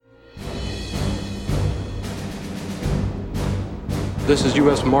This is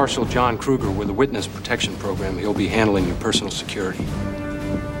U.S. Marshal John Kruger with the Witness Protection Program. He'll be handling your personal security.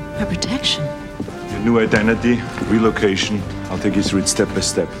 My protection? Your new identity, relocation. I'll take you through it step by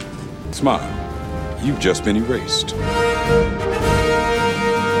step. Smile. You've just been erased.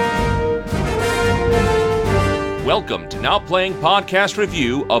 Welcome to Now Playing Podcast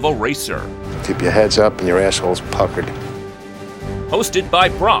Review of Eraser. Keep your heads up and your assholes puckered. Hosted by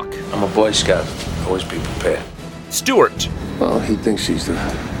Brock. I'm a Boy Scout. Always be prepared. Stuart. Well, he thinks he's the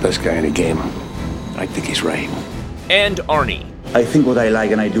best guy in the game. I think he's right. And Arnie. I think what I like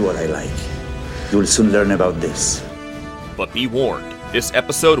and I do what I like. You'll soon learn about this. But be warned, this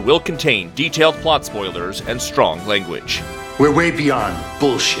episode will contain detailed plot spoilers and strong language. We're way beyond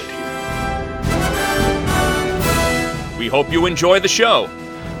bullshit here. We hope you enjoy the show.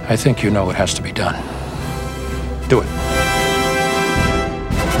 I think you know what has to be done. Do it.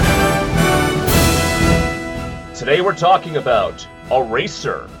 Today we're talking about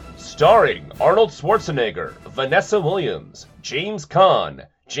Eraser, starring Arnold Schwarzenegger, Vanessa Williams, James Caan,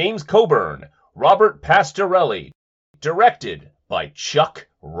 James Coburn, Robert Pastorelli, directed by Chuck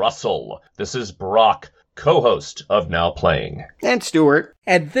Russell. This is Brock, co-host of Now Playing. And Stuart.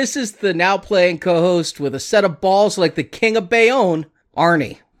 And this is the Now Playing co-host with a set of balls like the King of Bayonne,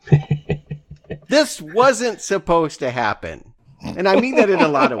 Arnie. This wasn't supposed to happen. And I mean that in a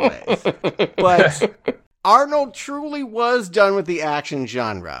lot of ways. But Arnold truly was done with the action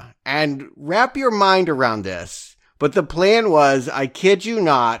genre. And wrap your mind around this. But the plan was, I kid you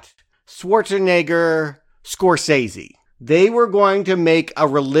not, Schwarzenegger, Scorsese. They were going to make a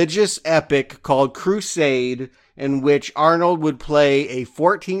religious epic called Crusade, in which Arnold would play a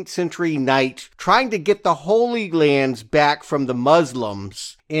 14th century knight trying to get the Holy Lands back from the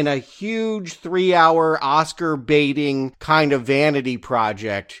Muslims in a huge 3-hour Oscar-baiting kind of vanity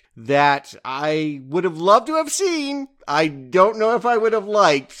project that I would have loved to have seen. I don't know if I would have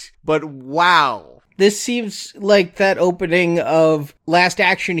liked, but wow. This seems like that opening of Last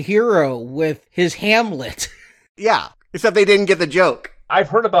Action Hero with his Hamlet. Yeah, except they didn't get the joke. I've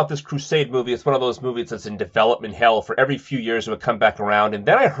heard about this Crusade movie. It's one of those movies that's in development hell. For every few years it would come back around. And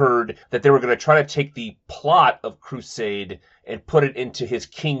then I heard that they were going to try to take the plot of Crusade and put it into his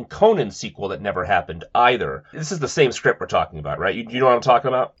King Conan sequel that never happened either. This is the same script we're talking about, right? You know what I'm talking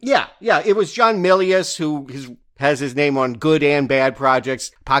about? Yeah. It was John Milius who has his name on good and bad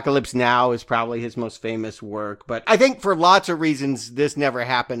projects. Apocalypse Now is probably his most famous work. But I think for lots of reasons, this never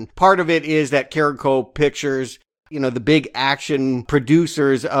happened. Part of it is that Carrico Pictures, the big action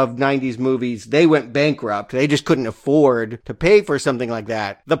producers of 90s movies, they went bankrupt. They just couldn't afford to pay for something like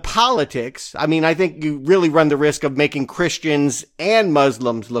that. The politics, I think you really run the risk of making Christians and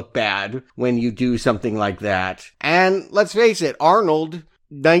Muslims look bad when you do something like that. And let's face it, Arnold,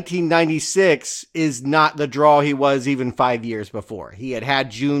 1996, is not the draw he was even 5 years before. He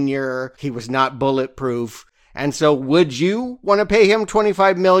had Junior, he was not bulletproof. And so would you want to pay him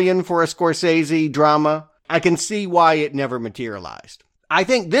 $25 million for a Scorsese drama? I can see why it never materialized. I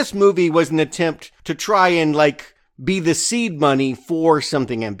think this movie was an attempt to try and be the seed money for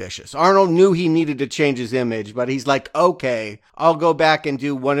something ambitious. Arnold knew he needed to change his image, but he's like, okay, I'll go back and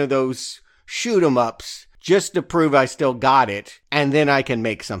do one of those shoot 'em ups just to prove I still got it, and then I can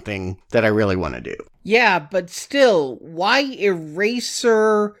make something that I really want to do. Yeah, but still, why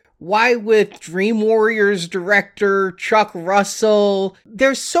Eraser? Why with Dream Warriors director Chuck Russell?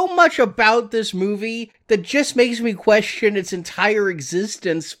 There's so much about this movie that just makes me question its entire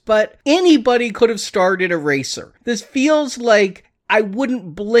existence, but anybody could have starred in Eraser. This feels like I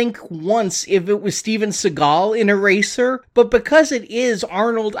wouldn't blink once if it was Steven Seagal in Eraser, but because it is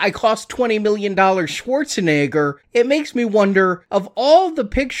Arnold, I cost $20 million Schwarzenegger, it makes me wonder, of all the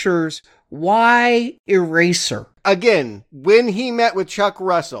pictures, why Eraser? Again, when he met with Chuck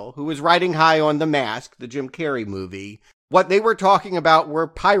Russell, who was riding high on The Mask, the Jim Carrey movie, what they were talking about were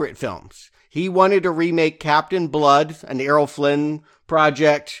pirate films. He wanted to remake Captain Blood, an Errol Flynn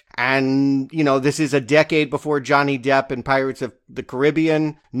project, and, this is a decade before Johnny Depp and Pirates of the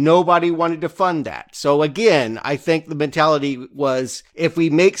Caribbean. Nobody wanted to fund that. So again, I think the mentality was, if we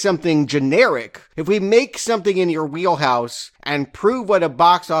make something generic, if we make something in your wheelhouse and prove what a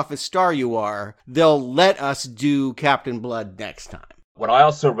box office star you are, they'll let us do Captain Blood next time. What I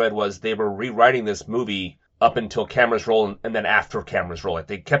also read was they were rewriting this movie up until cameras roll and then after cameras roll.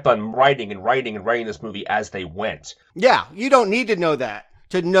 They kept on writing this movie as they went. Yeah, you don't need to know that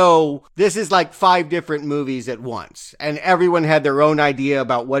to know this is like 5 different movies at once. And everyone had their own idea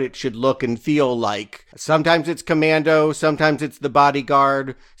about what it should look and feel like. Sometimes it's Commando, sometimes it's The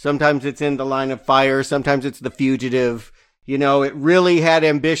Bodyguard, sometimes it's In the Line of Fire, sometimes it's The Fugitive. It really had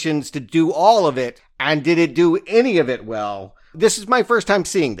ambitions to do all of it. And did it do any of it well? This is my first time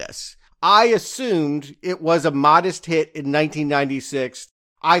seeing this. I assumed it was a modest hit in 1996.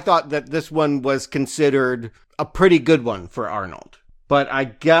 I thought that this one was considered a pretty good one for Arnold. But I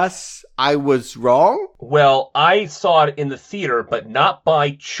guess I was wrong? Well, I saw it in the theater, but not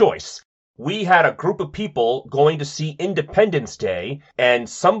by choice. We had a group of people going to see Independence Day, and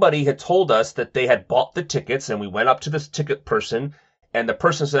somebody had told us that they had bought the tickets, and we went up to this ticket person, and the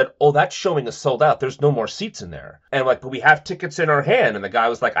person said, oh, that showing is sold out. There's no more seats in there. And like, but we have tickets in our hand. And the guy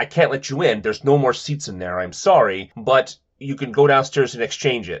was like, I can't let you in. There's no more seats in there. I'm sorry, but you can go downstairs and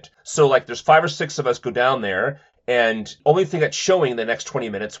exchange it. So like, there's 5 or 6 of us go down there. And only thing that's showing the next 20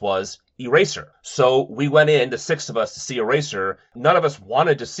 minutes was Eraser. So we went in, the 6 of us, to see Eraser. None of us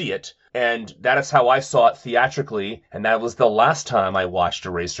wanted to see it. And that is how I saw it theatrically. And that was the last time I watched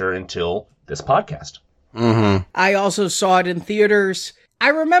Eraser until this podcast. Mm-hmm. I also saw it in theaters. I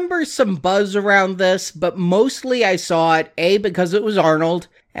remember some buzz around this, but mostly I saw it, A, because it was Arnold,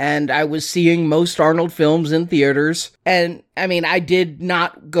 and I was seeing most Arnold films in theaters. And, I mean, I did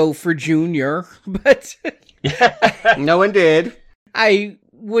not go for Junior, but... No one did. I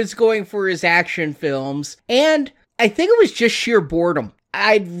was going for his action films, and I think it was just sheer boredom.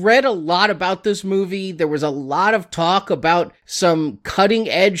 I'd read a lot about this movie. There was a lot of talk about some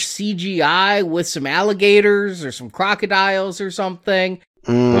cutting-edge CGI with some alligators or some crocodiles or something.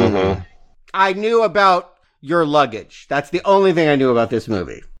 Mm-hmm. I knew about your luggage. That's the only thing I knew about this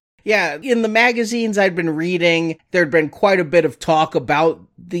movie. Yeah, in the magazines I'd been reading, there'd been quite a bit of talk about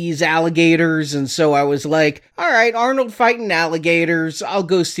these alligators, and so I was like, all right, Arnold fighting alligators, I'll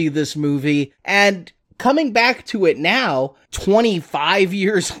go see this movie. And coming back to it now, 25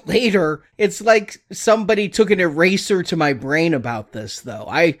 years later, it's like somebody took an eraser to my brain about this, though.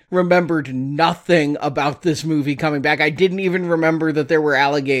 I remembered nothing about this movie coming back. I didn't even remember that there were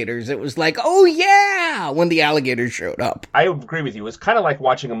alligators. It was like, oh yeah, when the alligators showed up. I agree with you. It's kind of like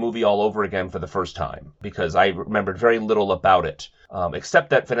watching a movie all over again for the first time, because I remembered very little about it. Except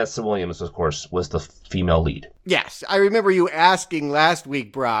that Vanessa Williams, of course, was the female lead. Yes, I remember you asking last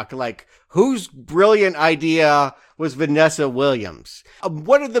week, Brock, like, whose brilliant idea was Vanessa Williams?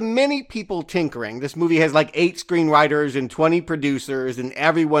 One of the many people tinkering. This movie has like 8 screenwriters and 20 producers and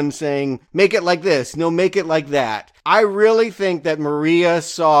everyone saying, make it like this, no, make it like that. I really think that Maria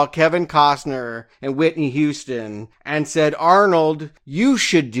saw Kevin Costner and Whitney Houston and said, Arnold, you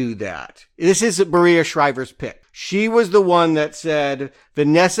should do that. This is Maria Shriver's pick. She was the one that said,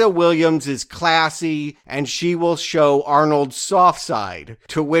 Vanessa Williams is classy and she will show Arnold's soft side.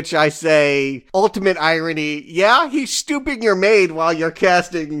 To which I say, ultimate irony, yeah, he's stooping your maid while you're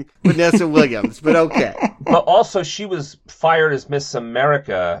casting Vanessa Williams, but okay. But also she was fired as Miss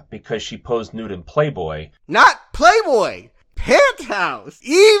America because she posed nude in Playboy. Not Playboy! Penthouse!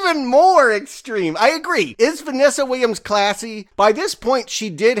 Even more extreme. I agree. Is Vanessa Williams classy? By this point, she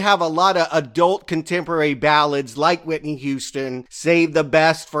did have a lot of adult contemporary ballads like Whitney Houston, Save the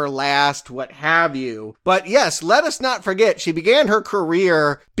Best for Last, what have you. But yes, let us not forget, she began her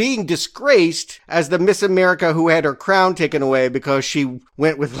career being disgraced as the Miss America who had her crown taken away because she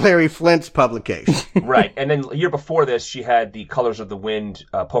went with Larry Flint's publication. Right. And then a year before this, she had the Colors of the Wind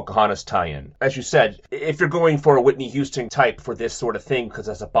Pocahontas tie-in. As you said, if you're going for a Whitney Houston type for this sort of thing, because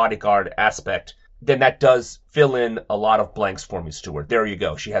there's a bodyguard aspect, then that does fill in a lot of blanks for me, Stuart. There you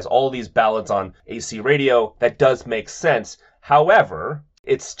go. She has all these ballads on AC radio. That does make sense. However,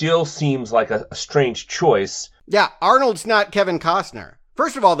 it still seems like a strange choice. Yeah, Arnold's not Kevin Costner.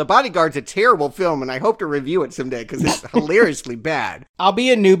 First of all, The Bodyguard's a terrible film, and I hope to review it someday because it's hilariously bad. I'll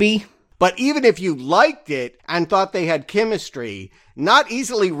be a newbie. But even if you liked it and thought they had chemistry, not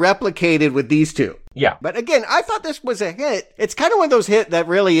easily replicated with these two. Yeah. But again, I thought this was a hit. It's kind of one of those hits that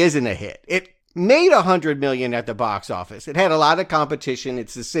really isn't a hit. It made $100 million at the box office. It had a lot of competition.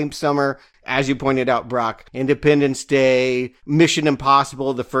 It's the same summer, as you pointed out, Brock, Independence Day, Mission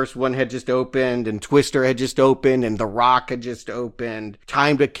Impossible, the first one had just opened, and Twister had just opened, and The Rock had just opened.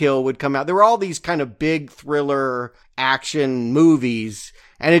 Time to Kill would come out. There were all these kind of big thriller action movies,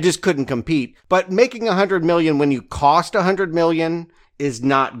 and it just couldn't compete. But making $100 million when you cost $100 million is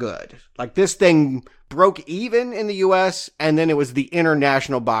not good. Like, this thing broke even in the US, and then it was the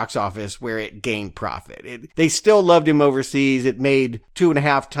international box office where it gained profit. They still loved him overseas. It made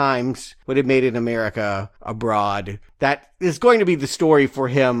 2.5 times what it made in America abroad. That is going to be the story for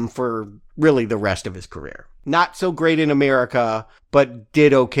him for really the rest of his career. Not so great in America, but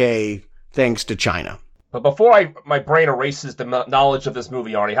did okay thanks to China. But before my brain erases the knowledge of this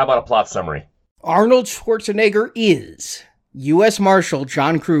movie, Arnie, how about a plot summary? Arnold Schwarzenegger is U.S. Marshal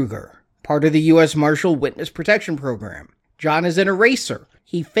John Kruger, part of the U.S. Marshal Witness Protection Program. John is an eraser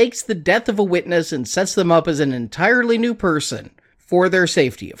He fakes the death of a witness and sets them up as an entirely new person, for their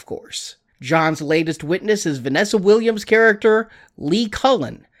safety, of course. John's latest witness is Vanessa Williams' character, Lee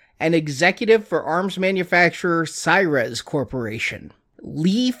Cullen, an executive for arms manufacturer Cyrez Corporation.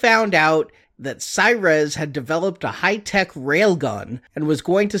 Lee found out that Cyrez had developed a high-tech railgun and was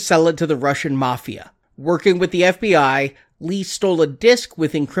going to sell it to the Russian mafia. Working with the FBI, Lee stole a disc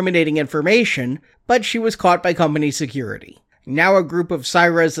with incriminating information, but she was caught by company security. Now a group of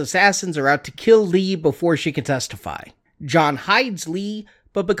Cyrez assassins are out to kill Lee before she can testify. John hides Lee,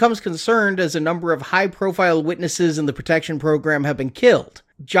 but becomes concerned as a number of high-profile witnesses in the protection program have been killed.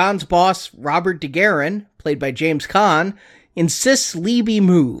 John's boss, Robert DeGuerin, played by James Caan, insists Lee be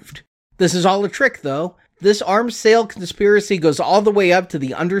moved. This is all a trick, though. This arms sale conspiracy goes all the way up to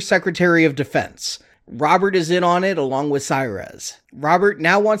the Undersecretary of Defense. Robert is in on it along with Cyrez. Robert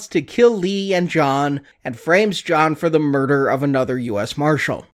now wants to kill Lee and John, and frames John for the murder of another U.S.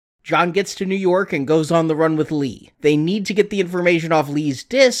 Marshal. John gets to New York and goes on the run with Lee. They need to get the information off Lee's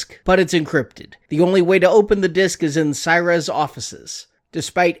disk, but it's encrypted. The only way to open the disk is in Cyrez offices.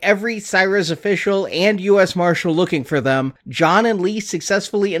 Despite every Cyrez official and U.S. Marshal looking for them, John and Lee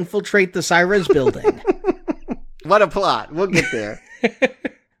successfully infiltrate the Cyrez building. What a plot. We'll get there.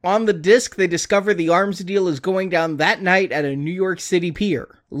 On the disk, they discover the arms deal is going down that night at a New York City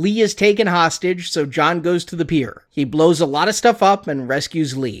pier. Lee is taken hostage, so John goes to the pier. He blows a lot of stuff up and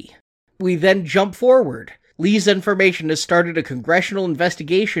rescues Lee. We then jump forward. Lee's information has started a congressional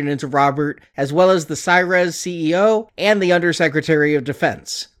investigation into Robert, as well as the Cyrez CEO and the Undersecretary of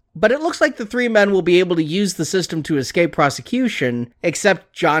Defense. But it looks like the three men will be able to use the system to escape prosecution,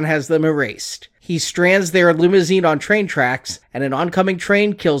 except John has them erased. He strands their limousine on train tracks, and an oncoming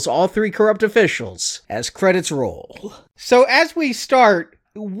train kills all three corrupt officials, as credits roll. So as we start,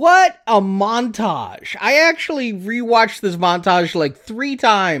 what a montage. I actually rewatched this montage like 3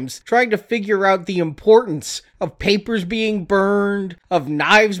 times, trying to figure out the importance of papers being burned, of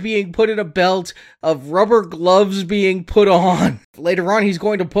knives being put in a belt, of rubber gloves being put on. Later on, he's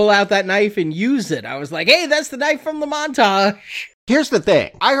going to pull out that knife and use it. I was like, hey, that's the knife from the montage. Here's the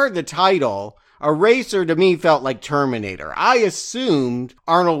thing. I heard the title. Eraser to me felt like Terminator. I assumed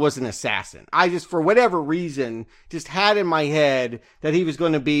Arnold was an assassin. I just, for whatever reason, just had in my head that he was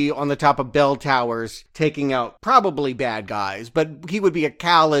going to be on the top of bell towers taking out probably bad guys, but he would be a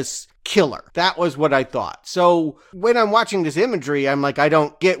callous killer. That was what I thought. So when I'm watching this imagery, I'm like, I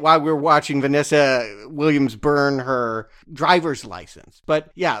don't get why we're watching Vanessa Williams burn her driver's license. But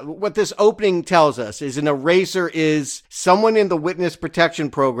yeah, what this opening tells us is an eraser is someone in the witness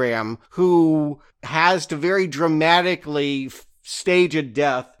protection program who has to very dramatically stage a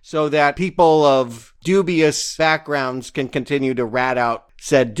death so that people of dubious backgrounds can continue to rat out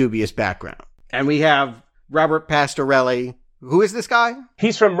said dubious background. And we have Robert Pastorelli. Who is this guy?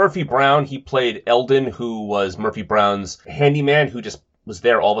 He's from Murphy Brown. He played Eldon, who was Murphy Brown's handyman, who just was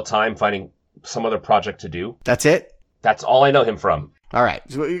there all the time finding some other project to do. That's it? That's all I know him from. All right.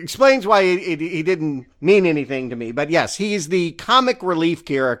 So it explains why he didn't mean anything to me. But yes, he's the comic relief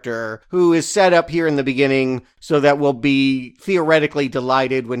character who is set up here in the beginning so that we'll be theoretically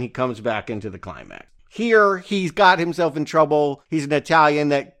delighted when he comes back into the climax. Here, he's got himself in trouble. He's an Italian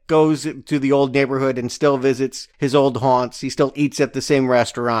that goes to the old neighborhood and still visits his old haunts. He still eats at the same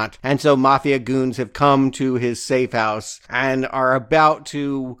restaurant. And so mafia goons have come to his safe house and are about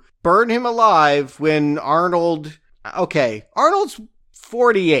to burn him alive when Arnold's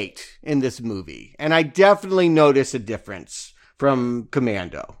 48 in this movie. And I definitely notice a difference from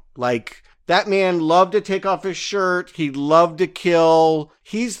Commando. Like, that man loved to take off his shirt. He loved to kill.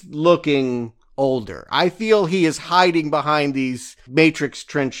 He's looking older. I feel he is hiding behind these Matrix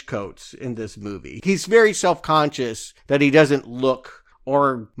trench coats in this movie. He's very self-conscious that he doesn't look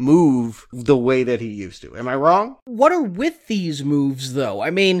or move the way that he used to. Am I wrong? What are with these moves, though?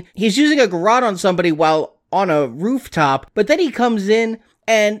 I mean, he's using a garrote on somebody while on a rooftop, but then he comes in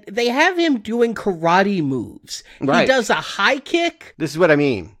and they have him doing karate moves. Right. He does a high kick. This is what I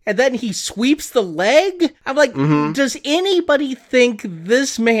mean. And then he sweeps the leg. I'm like, Does anybody think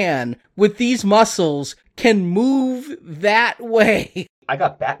this man with these muscles can move that way? I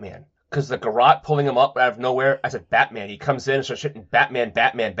got Batman. Because the garrote pulling him up out of nowhere, I said, Batman. He comes in and starts shitting Batman.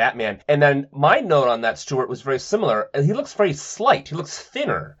 And then my note on that, Stuart, was very similar. And he looks very slight. He looks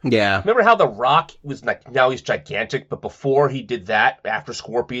thinner. Yeah. Remember how The Rock was like, now he's gigantic, but before he did that, after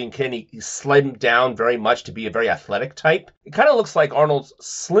Scorpion King, he slimmed down very much to be a very athletic type. It kind of looks like Arnold's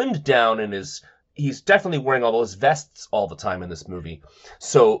slimmed down and he's definitely wearing all those vests all the time in this movie.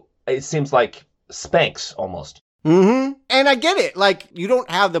 So it seems like Spanx almost. Mm-hmm. And I get it. Like, you don't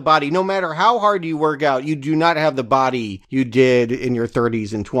have the body. No matter how hard you work out, you do not have the body you did in your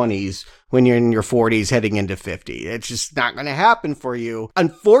 30s and 20s when you're in your 40s heading into 50. It's just not going to happen for you.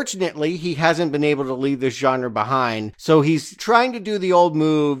 Unfortunately, he hasn't been able to leave this genre behind. So he's trying to do the old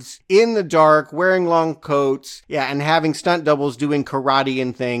moves in the dark, wearing long coats, and having stunt doubles doing karate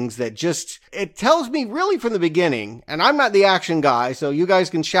and things that just, it tells me really from the beginning, and I'm not the action guy, so you guys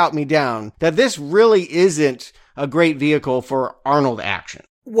can shout me down, that this really isn't a great vehicle for Arnold action.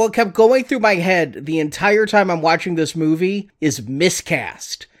 What kept going through my head the entire time I'm watching this movie is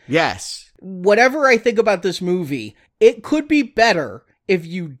miscast. Yes. Whatever I think about this movie, it could be better if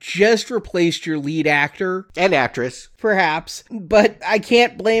you just replaced your lead actor. And actress. Perhaps. But I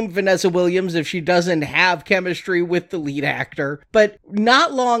can't blame Vanessa Williams if she doesn't have chemistry with the lead actor. But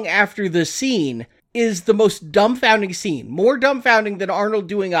not long after the scene is the most dumbfounding scene. More dumbfounding than Arnold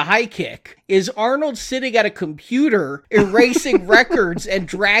doing a high kick is Arnold sitting at a computer, erasing records and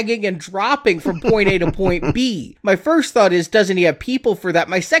dragging and dropping from point A to point B. My first thought is, doesn't he have people for that?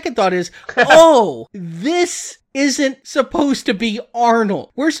 My second thought is, oh, this isn't supposed to be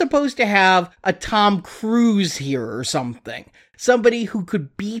Arnold. We're supposed to have a Tom Cruise here or something. Somebody who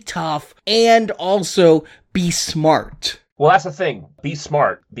could be tough and also be smart. Well, that's the thing. Be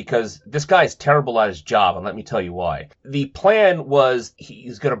smart, because this guy's terrible at his job, and let me tell you why. The plan was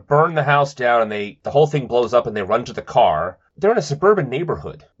he's going to burn the house down, and the whole thing blows up, and they run to the car. They're in a suburban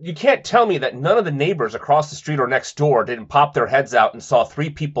neighborhood. You can't tell me that none of the neighbors across the street or next door didn't pop their heads out and saw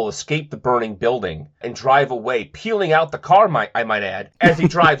 3 people escape the burning building and drive away, peeling out the car, I might add, as he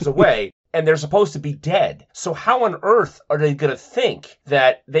drives away. And they're supposed to be dead. So how on earth are they going to think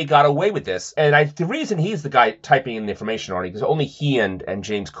that they got away with this? And the reason he's the guy typing in the information on it, because only he and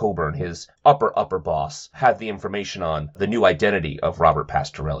James Coburn, his upper boss, have the information on the new identity of Robert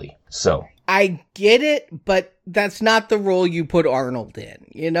Pastorelli. So I get it, but that's not the role you put Arnold in.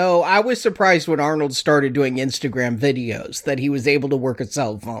 You know, I was surprised when Arnold started doing Instagram videos that he was able to work a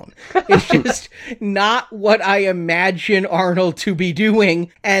cell phone. It's just not what I imagine Arnold to be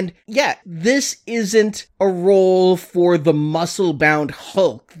doing. And yeah, this isn't a role for the muscle-bound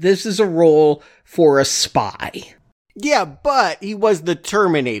Hulk. This is a role for a spy. Yeah, but he was the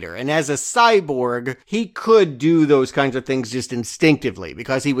Terminator, and as a cyborg, he could do those kinds of things just instinctively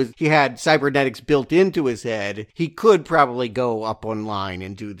because he had cybernetics built into his head. He could probably go up online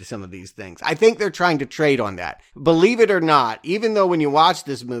and do some of these things. I think they're trying to trade on that. Believe it or not, even though when you watch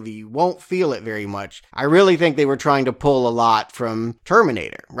this movie, you won't feel it very much, I really think they were trying to pull a lot from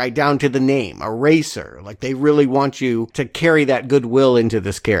Terminator, right down to the name, Eraser. Like, they really want you to carry that goodwill into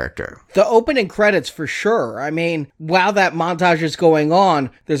this character. The opening credits, for sure. I mean, while that montage is going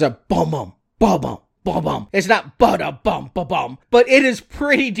on, there's a bum-bum, bum-bum, bum-bum. It's not ba-da-bum, ba-bum, but it is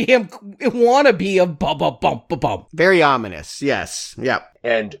pretty damn wannabe of bum-bum, bum-bum. Very ominous, yes, yep.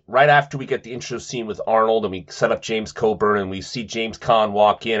 And right after we get the intro scene with Arnold and we set up James Coburn and we see James Caan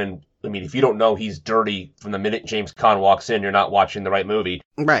walk in, and I mean, if you don't know he's dirty from the minute James Caan walks in, you're not watching the right movie.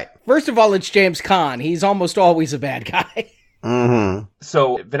 Right. First of all, it's James Caan. He's almost always a bad guy. Mm-hmm.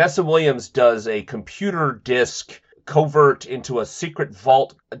 So Vanessa Williams does a computer disk covert into a secret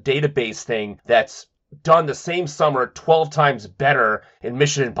vault database thing that's done the same summer 12 times better in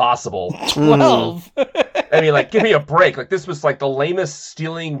Mission Impossible. 12? I mean, like, give me a break. Like, this was like the lamest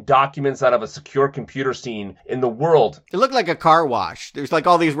stealing documents out of a secure computer scene in the world. It looked like a car wash. There's like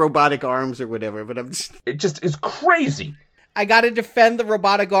all these robotic arms or whatever, but it just is crazy. I gotta defend the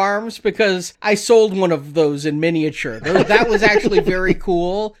robotic arms because I sold one of those in miniature. That was actually very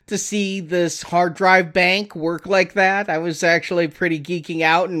cool to see this hard drive bank work like that. I was actually pretty geeking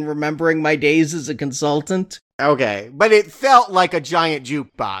out and remembering my days as a consultant. Okay, but it felt like a giant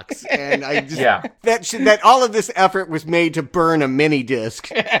jukebox, and I just that all of this effort was made to burn a mini disc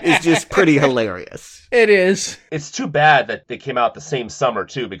is just pretty hilarious. It is. It's too bad that they came out the same summer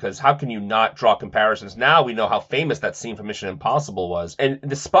too, because how can you not draw comparisons? Now we know how famous that scene from Mission Impossible was, and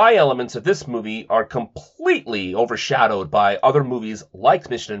the spy elements of this movie are completely overshadowed by other movies like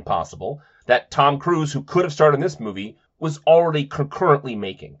Mission Impossible that Tom Cruise, who could have starred in this movie, was already concurrently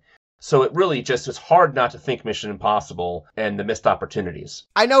making. So it really just is hard not to think Mission Impossible and the missed opportunities.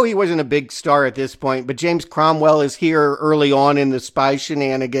 I know he wasn't a big star at this point, but James Cromwell is here early on in the spy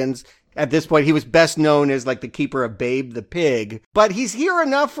shenanigans. At this point, he was best known as like the keeper of Babe the Pig. But he's here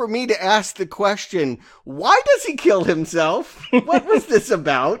enough for me to ask the question, why does he kill himself? What was this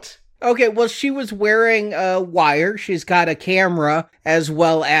about? Okay, well, she was wearing a wire. She's got a camera as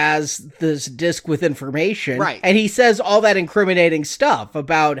well as this disc with information. Right. And he says all that incriminating stuff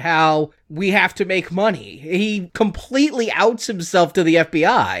about how we have to make money. He completely outs himself to the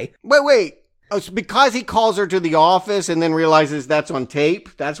FBI. Wait. Oh, so because he calls her to the office and then realizes that's on tape,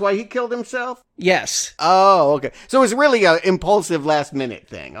 that's why he killed himself? Yes. Oh, okay. So it was really an impulsive last-minute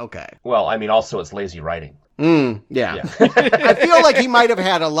thing. Okay. Well, I mean, also it's lazy writing. Yeah. I feel like he might have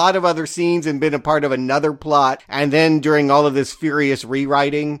had a lot of other scenes and been a part of another plot, and then during all of this furious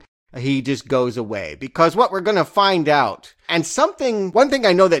rewriting, he just goes away. Because what we're going to find out, and one thing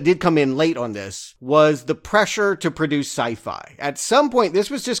I know that did come in late on this, was the pressure to produce sci-fi. At some point, this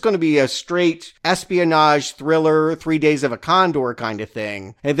was just going to be a straight espionage thriller, 3 Days of a Condor kind of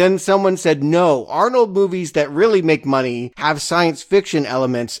thing. And then someone said, no, Arnold movies that really make money have science fiction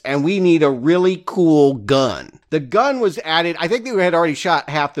elements, and we need a really cool gun. The gun was added, I think they had already shot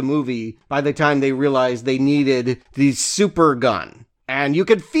half the movie by the time they realized they needed the super gun. And you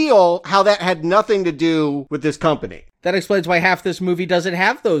could feel how that had nothing to do with this company. That explains why half this movie doesn't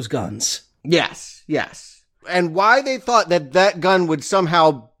have those guns. Yes. And why they thought that gun would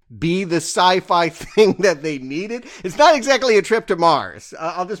somehow be the sci-fi thing that they needed. It's not exactly a trip to Mars.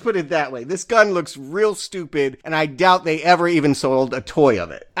 I'll just put it that way. This gun looks real stupid, and I doubt they ever even sold a toy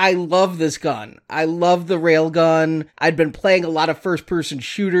of it. I love this gun. I love the railgun. I'd been playing a lot of first-person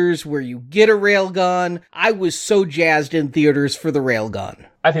shooters where you get a railgun. I was so jazzed in theaters for the railgun.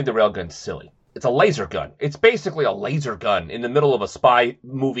 I think the railgun's silly. It's a laser gun. It's basically a laser gun in the middle of a spy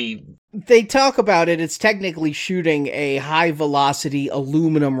movie. They talk about it. It's technically shooting a high-velocity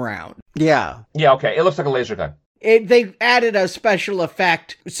aluminum round. Yeah. Yeah, okay. It looks like a laser gun. They added a special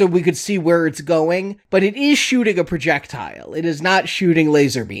effect so we could see where it's going, but it is shooting a projectile. It is not shooting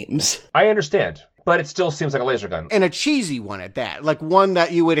laser beams. I understand, but it still seems like a laser gun. And a cheesy one at that. Like one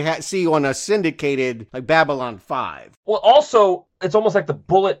that you would see on a syndicated, like Babylon 5. Well, also, it's almost like the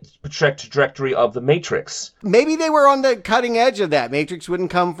bullet trajectory of the Matrix. Maybe they were on the cutting edge of that. Matrix wouldn't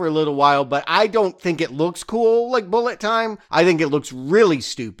come for a little while, but I don't think it looks cool like bullet time. I think it looks really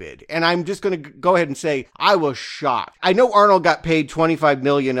stupid. And I'm just going to go ahead and say I was shocked. I know Arnold got paid $25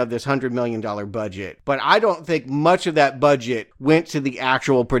 million of this $100 million budget, but I don't think much of that budget went to the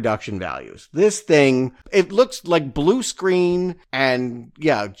actual production values. This thing, it looks like blue screen and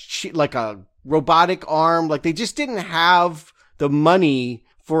like a robotic arm. Like they just didn't have the money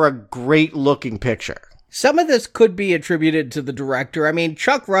for a great looking picture. Some of this could be attributed to the director. I mean,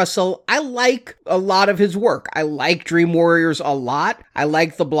 Chuck Russell, I like a lot of his work. I like Dream Warriors a lot. I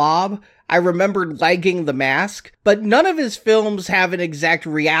like The Blob. I remember liking The Mask, but none of his films have an exact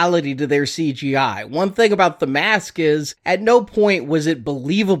reality to their CGI. One thing about The Mask is, at no point was it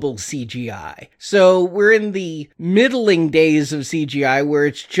believable CGI. So we're in the middling days of CGI where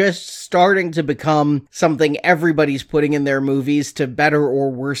it's just starting to become something everybody's putting in their movies to better or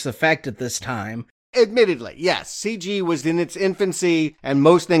worse effect at this time. Admittedly, yes, CG was in its infancy and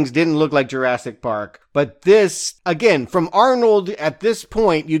most things didn't look like Jurassic Park. But this, again, from Arnold at this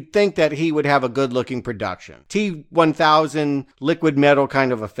point, you'd think that he would have a good looking production. T-1000 liquid metal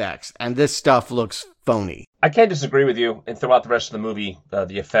kind of effects. And this stuff looks phony. I can't disagree with you. And throughout the rest of the movie,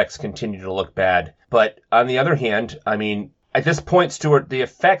 the effects continue to look bad. But on the other hand, I mean, at this point, Stuart, the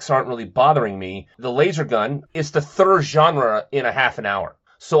effects aren't really bothering me. The laser gun is the third genre in a half an hour.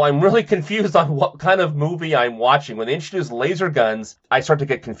 So I'm really confused on what kind of movie I'm watching. When they introduce laser guns, I start to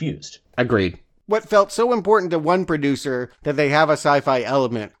get confused. Agreed. What felt so important to one producer that they have a sci-fi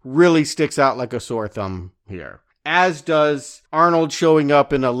element really sticks out like a sore thumb here. As does Arnold showing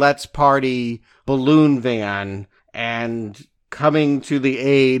up in a Let's Party balloon van and coming to the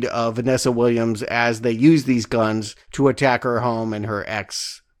aid of Vanessa Williams as they use these guns to attack her home and her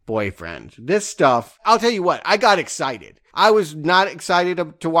ex-boyfriend. This stuff, I'll tell you what, I got excited. I was not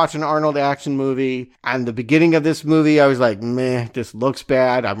excited to watch an Arnold action movie. And the beginning of this movie, I was like, meh, this looks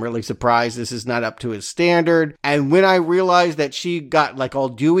bad. I'm really surprised this is not up to his standard. And when I realized that she got like all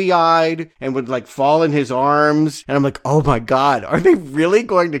dewy-eyed and would like fall in his arms, and I'm like, oh my God, are they really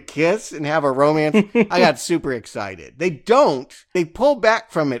going to kiss and have a romance? I got super excited. They don't. They pull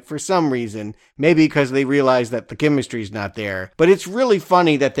back from it for some reason. Maybe because they realize that the chemistry's not there. But it's really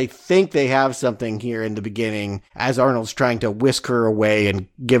funny that they think they have something here in the beginning as Arnold's trying to whisk her away and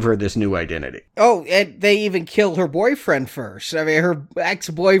give her this new identity. Oh, and they even kill her boyfriend first. I mean, her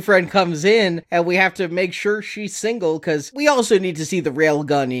ex-boyfriend comes in and we have to make sure she's single because we also need to see the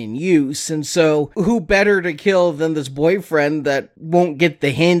railgun in use. And so who better to kill than this boyfriend that won't get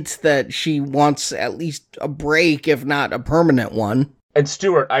the hint that she wants at least a break, if not a permanent one? And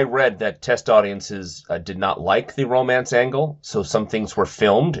Stuart, I read that test audiences did not like the romance angle, so some things were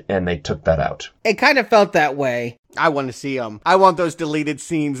filmed and they took that out. It kind of felt that way. I want to see them. I want those deleted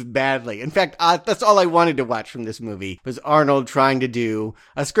scenes badly. In fact, that's all I wanted to watch from this movie was Arnold trying to do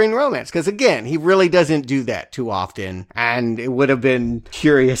a screen romance. Because again, he really doesn't do that too often. And it would have been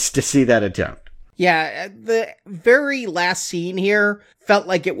curious to see that attempt. Yeah, the very last scene here felt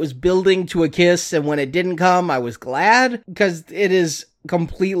like it was building to a kiss, and when it didn't come, I was glad, because it is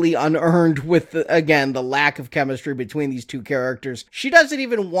completely unearned with, again, the lack of chemistry between these two characters. She doesn't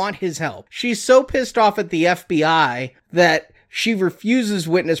even want his help. She's so pissed off at the FBI that she refuses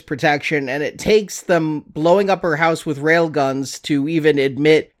witness protection, and it takes them blowing up her house with railguns to even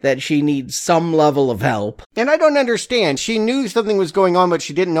admit that she needs some level of help. And I don't understand. She knew something was going on, but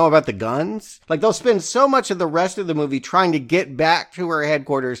she didn't know about the guns. Like, they'll spend so much of the rest of the movie trying to get back to her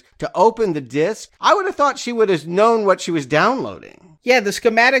headquarters to open the disc. I would have thought she would have known what she was downloading. Yeah, the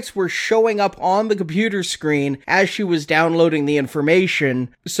schematics were showing up on the computer screen as she was downloading the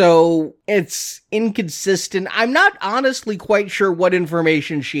information, so it's inconsistent. I'm not honestly quite sure what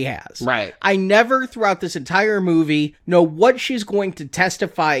information she has. Right. I never, throughout this entire movie, know what she's going to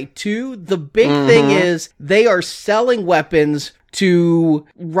testify to. The big thing is they are selling weapons to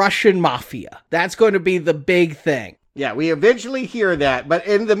Russian mafia. That's going to be the big thing. Yeah, we eventually hear that, but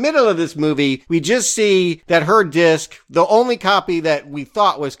in the middle of this movie, we just see that her disc, the only copy that we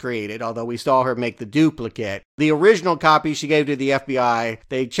thought was created, although we saw her make the duplicate, the original copy she gave to the FBI,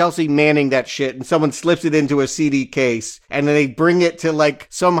 they Chelsea Manning that shit, and someone slips it into a CD case, and then they bring it to like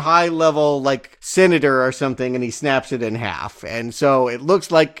some high level like senator or something, and he snaps it in half. And so it looks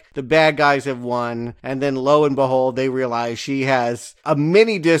like the bad guys have won, and then lo and behold, they realize she has a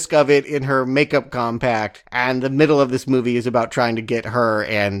mini disc of it in her makeup compact, and the middle of this movie is about trying to get her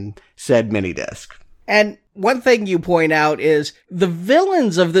and said mini disc. And one thing you point out is the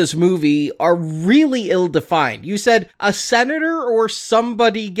villains of this movie are really ill-defined. You said a senator or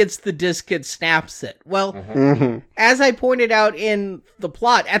somebody gets the disc and snaps it. Well, as I pointed out in the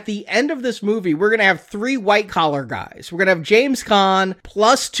plot, at the end of this movie, we're going to have 3 white-collar guys. We're going to have James Caan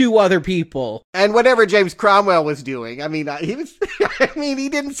plus 2 other people. And whatever James Cromwell was doing, I mean, he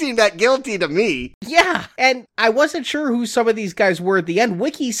didn't seem that guilty to me. Yeah, and I wasn't sure who some of these guys were at the end.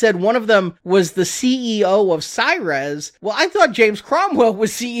 Wiki said one of them was the CEO of Cyrez. Well, I thought James Cromwell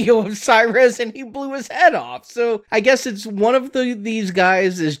was CEO of Cyrez and he blew his head off. So I guess it's one of these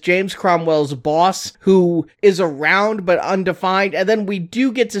guys is James Cromwell's boss who is around but undefined. And then we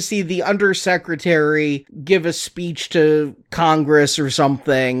do get to see the undersecretary give a speech to Congress or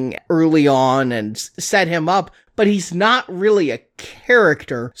something early on and set him up. But he's not really a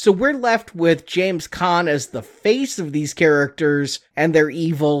character. So we're left with James Caan as the face of these characters, and they're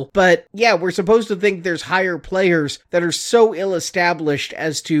evil. But yeah, we're supposed to think there's higher players that are so ill-established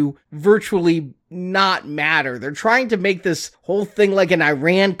as to virtually not matter. They're trying to make this whole thing like an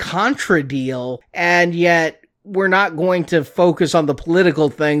Iran-Contra deal, and yet we're not going to focus on the political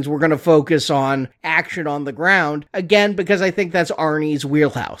things. We're going to focus on action on the ground. Again, because I think that's Arnie's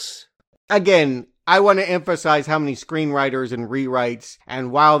wheelhouse. Again, I want to emphasize how many screenwriters and rewrites,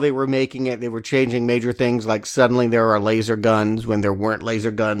 and while they were making it, they were changing major things, like suddenly there are laser guns when there weren't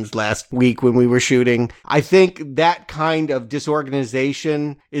laser guns last week when we were shooting. I think that kind of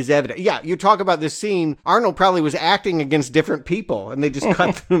disorganization is evident. Yeah, you talk about this scene, Arnold probably was acting against different people, and they just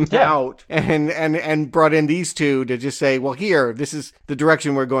cut them out and brought in these two to just say, well, here, this is the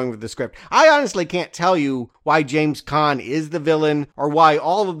direction we're going with the script. I honestly can't tell you why James Caan is the villain, or why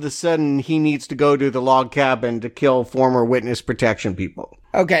all of a sudden he needs to go to the log cabin to kill former witness protection people.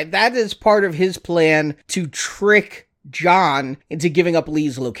 Okay, that is part of his plan to trick John into giving up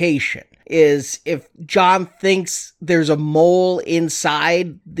Lee's location. Is if John thinks there's a mole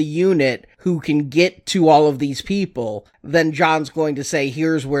inside the unit who can get to all of these people, then John's going to say,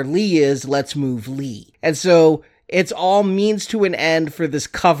 here's where Lee is, let's move Lee. And so it's all means to an end for this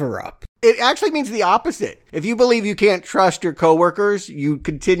cover-up. It actually means the opposite. If you believe you can't trust your coworkers, you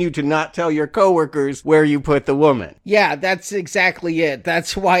continue to not tell your coworkers where you put the woman. Yeah, that's exactly it.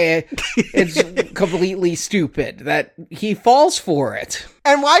 That's why it's completely stupid that he falls for it.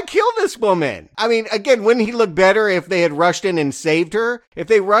 And why kill this woman? I mean, again, wouldn't he look better if they had rushed in and saved her? If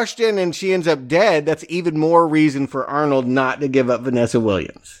they rushed in and she ends up dead, that's even more reason for Arnold not to give up Vanessa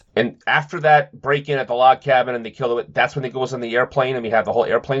Williams. And after that break-in at the log cabin and they kill it, that's when they goes on the airplane and we have the whole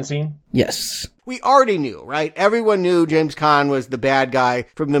airplane scene? Yes. We already knew, right? Everyone knew James Caan was the bad guy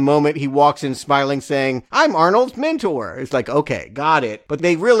from the moment he walks in smiling saying, I'm Arnold's mentor. It's like, okay, got it. But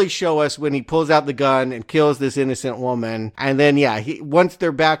they really show us when he pulls out the gun and kills this innocent woman. And then, yeah, once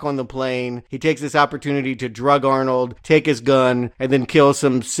they're back on the plane, he takes this opportunity to drug Arnold, take his gun, and then kill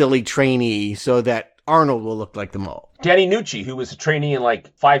some silly trainee so that Arnold will look like the mole. Danny Nucci, who was a trainee in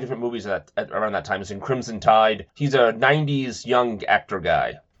like 5 different movies around that time, was in Crimson Tide. He's a 90s young actor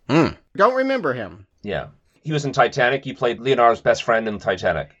guy. Don't remember him. Yeah. He was in Titanic. He played Leonardo's best friend in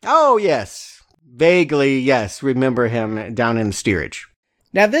Titanic. Oh, yes. Vaguely, yes. Remember him down in the steerage.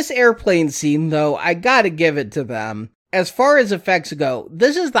 Now, this airplane scene, though, I gotta give it to them. As far as effects go,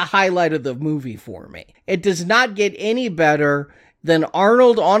 this is the highlight of the movie for me. It does not get any better than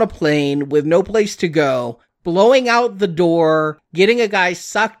Arnold on a plane with no place to go, blowing out the door, getting a guy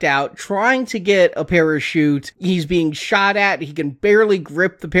sucked out, trying to get a parachute. He's being shot at. He can barely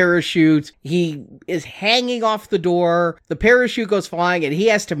grip the parachute. He is hanging off the door. The parachute goes flying and he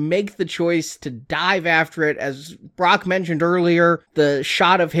has to make the choice to dive after it. As Brock mentioned earlier, the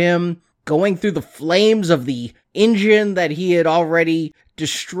shot of him going through the flames of the engine that he had already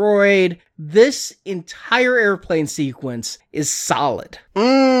destroyed. This entire airplane sequence is solid.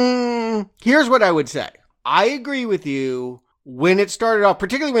 Here's what I would say. I agree with you when it started off,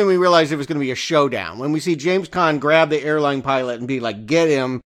 particularly when we realized it was going to be a showdown. When we see James Caan grab the airline pilot and be like, get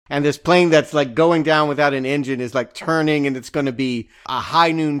him. And this plane that's like going down without an engine is like turning and it's going to be a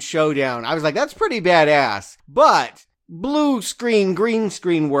high noon showdown. I was like, that's pretty badass. But blue screen, green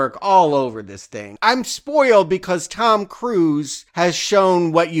screen work all over this thing. I'm spoiled because Tom Cruise has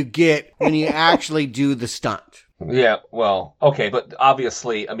shown what you get when you actually do the stunt. Yeah, well, okay, but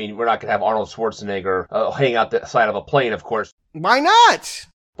obviously, I mean, we're not going to have Arnold Schwarzenegger hang out the side of a plane, of course. Why not?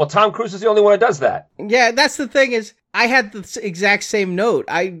 Well, Tom Cruise is the only one that does that. Yeah, that's the thing is, I had the exact same note.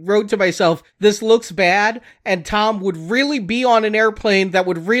 I wrote to myself, this looks bad, and Tom would really be on an airplane that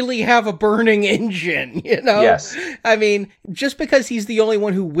would really have a burning engine, you know? Yes. I mean, just because he's the only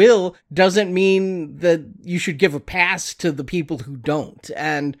one who will doesn't mean that you should give a pass to the people who don't.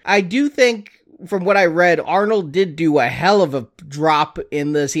 And I do think, from what I read, Arnold did do a hell of a drop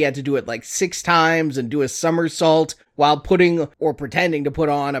in this. He had to do it like 6 times and do a somersault while putting or pretending to put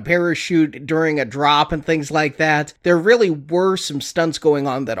on a parachute during a drop and things like that. There really were some stunts going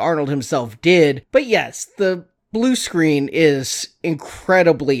on that Arnold himself did. But yes, the blue screen is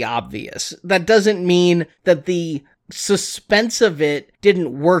incredibly obvious. That doesn't mean that the suspense of it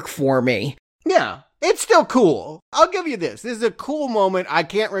didn't work for me. Yeah. It's still cool. I'll give you this. This is a cool moment. I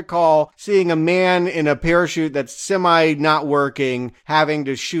can't recall seeing a man in a parachute that's semi not working, having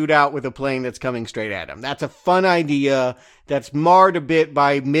to shoot out with a plane that's coming straight at him. That's a fun idea that's marred a bit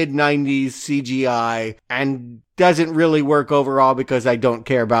by mid-90s CGI and doesn't really work overall because I don't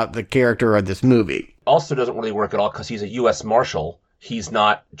care about the character of this movie. Also doesn't really work at all because he's a U.S. Marshal. He's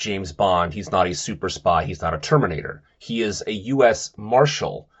not James Bond. He's not a super spy. He's not a Terminator. He is a U.S.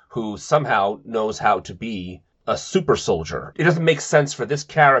 Marshal who somehow knows how to be a super soldier. It doesn't make sense for this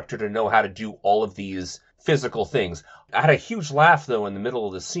character to know how to do all of these physical things. I had a huge laugh, though, in the middle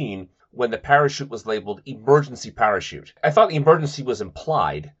of the scene when the parachute was labeled emergency parachute. I thought the emergency was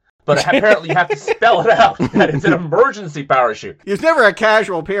implied, but apparently you have to spell it out that it's an emergency parachute. There's never a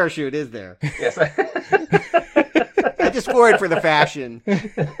casual parachute, is there? Yes. I just wore it for the fashion.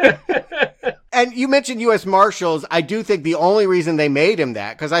 And you mentioned U.S. Marshals. I do think the only reason they made him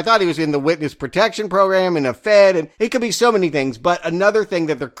that, because I thought he was in the witness protection program and a Fed, and it could be so many things. But another thing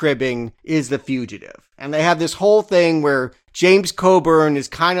that they're cribbing is The Fugitive. And they have this whole thing where James Coburn is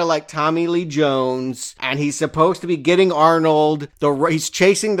kind of like Tommy Lee Jones, and he's supposed to be getting Arnold. He's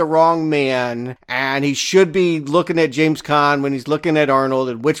chasing the wrong man, and he should be looking at James Caan when he's looking at Arnold,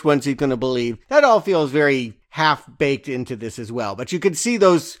 and which one's he going to believe. That all feels very half-baked into this as well. But you can see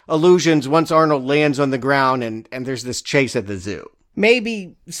those illusions once Arnold lands on the ground and there's this chase at the zoo.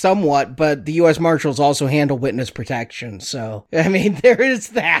 Maybe somewhat, but the U.S. Marshals also handle witness protection. So, I mean, there is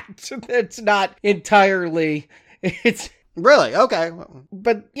that. It's not entirely... It's... Really? Okay.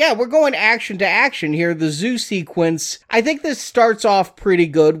 But yeah, we're going action to action here. The zoo sequence, I think this starts off pretty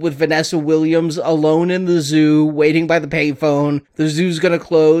good with Vanessa Williams alone in the zoo, waiting by the payphone. The zoo's gonna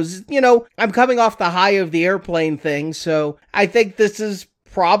close. You know, I'm coming off the high of the airplane thing, so I think this is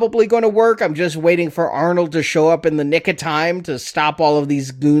probably going to work. I'm just waiting for Arnold to show up in the nick of time to stop all of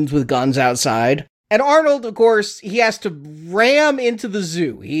these goons with guns outside. And Arnold, of course, he has to ram into the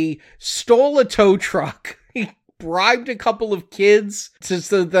zoo. He stole a tow truck. He bribed a couple of kids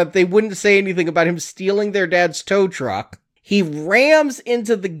so that they wouldn't say anything about him stealing their dad's tow truck. He rams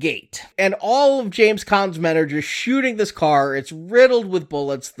into the gate, and all of James Caan's men are just shooting this car. It's riddled with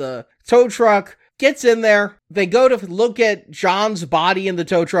bullets. The tow truck gets in there. They go to look at John's body in the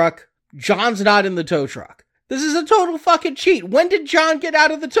tow truck. John's not in the tow truck. This is a total fucking cheat. When did John get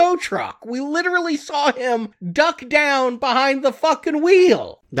out of the tow truck? We literally saw him duck down behind the fucking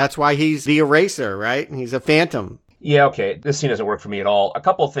wheel. That's why he's the eraser, right? He's a phantom. Yeah, okay. This scene doesn't work for me at all. A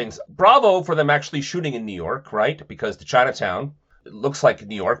couple of things. Bravo for them actually shooting in New York, right? Because the Chinatown, it looks like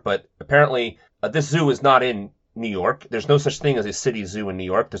New York, but apparently this zoo is not in New York. There's no such thing as a city zoo in New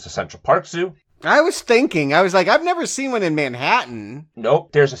York. There's a Central Park Zoo. I was thinking, I was like, I've never seen one in Manhattan.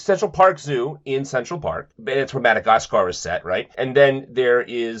 Nope. There's a Central Park Zoo in Central Park. It's where Madagascar is set, right? And then there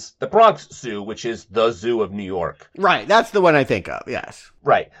is the Bronx Zoo, which is the zoo of New York. Right. That's the one I think of. Yes.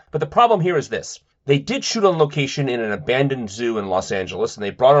 Right. But the problem here is this. They did shoot on location in an abandoned zoo in Los Angeles, and they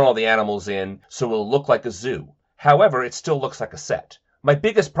brought all the animals in so it'll look like a zoo. However, it still looks like a set. My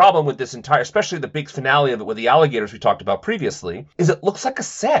biggest problem with this entire, especially the big finale of it with the alligators we talked about previously, is it looks like a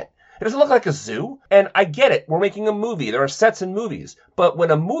set. It doesn't look like a zoo. And I get it. We're making a movie. There are sets in movies. But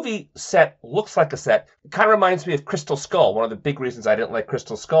when a movie set looks like a set, it kind of reminds me of Crystal Skull. One of the big reasons I didn't like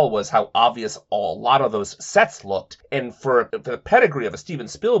Crystal Skull was how obvious a lot of those sets looked. And for the pedigree of a Steven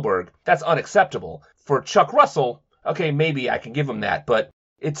Spielberg, that's unacceptable. For Chuck Russell, okay, maybe I can give him that. But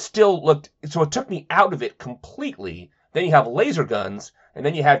it still looked, so it took me out of it completely. Then you have laser guns, and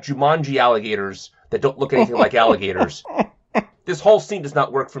then you have Jumanji alligators that don't look anything like alligators. This whole scene does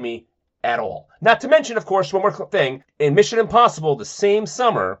not work for me at all. Not to mention, of course, one more thing. In Mission Impossible, the same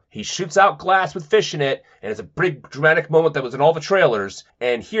summer, he shoots out glass with fish in it, and it's a big dramatic moment that was in all the trailers.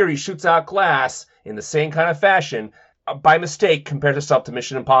 And here he shoots out glass in the same kind of fashion. By mistake, compared itself to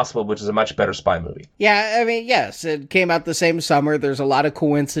Mission Impossible, which is a much better spy movie. Yeah, I mean, yes, it came out the same summer. There's a lot of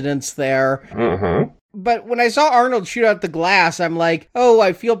coincidence there. Mm-hmm. But when I saw Arnold shoot out the glass, I'm like, oh,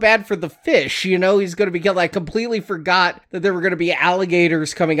 I feel bad for the fish. You know, he's going to be killed. I completely forgot that there were going to be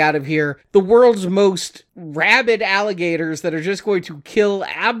alligators coming out of here. The world's most rabid alligators that are just going to kill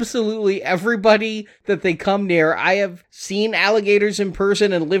absolutely everybody that they come near. I have seen alligators in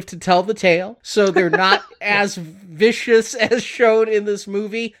person and lived to tell the tale. So they're not as vicious as shown in this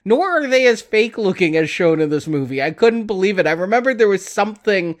movie, nor are they as fake looking as shown in this movie. I couldn't believe it. I remembered there was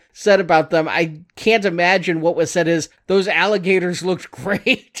something said about them. I can't imagine what was said is those alligators looked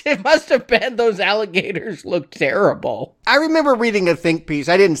great. It must have been those alligators looked terrible. I remember reading a think piece.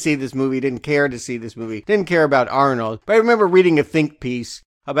 I didn't see this movie, didn't care to see this movie, didn't care about Arnold, but I remember reading a think piece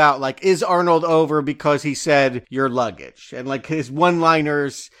about, like, is Arnold over because he said your luggage? And, like, his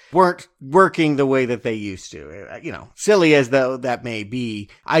one-liners weren't working the way that they used to. You know, silly as though that may be,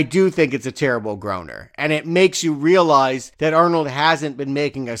 I do think it's a terrible groaner. And it makes you realize that Arnold hasn't been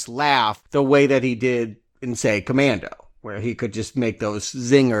making us laugh the way that he did in, say, Commando, where he could just make those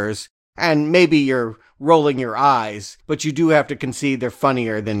zingers. And maybe you're rolling your eyes, but you do have to concede they're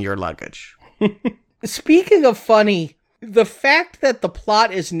funnier than your luggage. Speaking of funny, the fact that the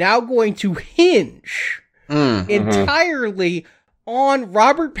plot is now going to hinge entirely on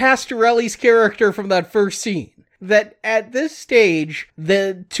Robert Pastorelli's character from that first scene. That at this stage,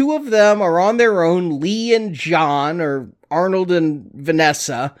 the two of them are on their own, Lee and John, or Arnold and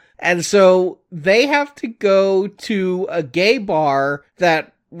Vanessa, and so they have to go to a gay bar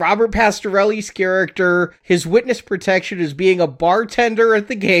that Robert Pastorelli's character, his witness protection is being a bartender at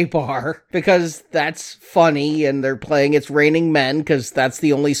the gay bar, because that's funny, and they're playing It's Raining Men, because that's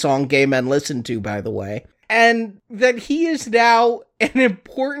the only song gay men listen to, by the way. And that he is now an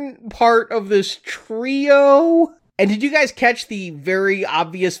important part of this trio. And did you guys catch the very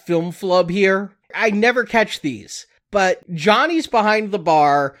obvious film flub here? I never catch these, but Johnny's behind the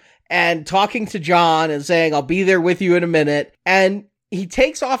bar and talking to John and saying, I'll be there with you in a minute. And he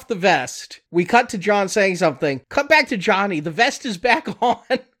takes off the vest. We cut to John saying something. Cut back to Johnny. The vest is back on.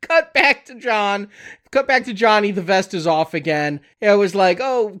 Cut back to John. Cut back to Johnny. The vest is off again. It was like,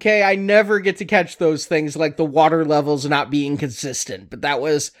 oh, okay, I never get to catch those things, like the water levels not being consistent. But that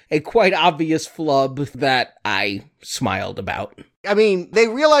was a quite obvious flub that I smiled about. I mean, they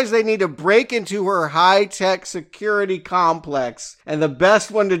realize they need to break into her high-tech security complex, and the best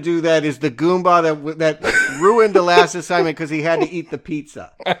one to do that is the Goomba that ruined the last assignment because he had to eat the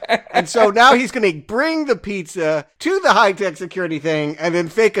pizza. And so now he's going to bring the pizza to the high-tech security thing and then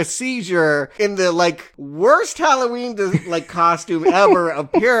fake a seizure in the, like, worst Halloween, like, costume ever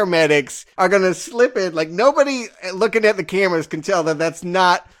of paramedics are going to slip it. Like, nobody looking at the cameras can tell that that's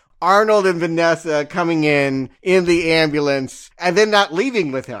not Arnold and Vanessa coming in the ambulance and then not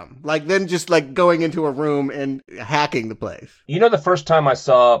leaving with him. Like, then just, like, going into a room and hacking the place. You know, the first time I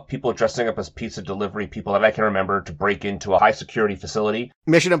saw people dressing up as pizza delivery people that I can remember to break into a high-security facility.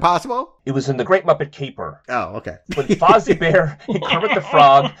 Mission Impossible? It was in The Great Muppet Caper. Oh, okay. When Fozzie Bear and Kermit the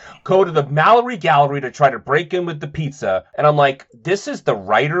Frog go to the Mallory Gallery to try to break in with the pizza. And I'm like, this is the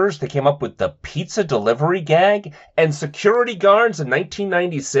writers that came up with the pizza delivery gag? And security guards in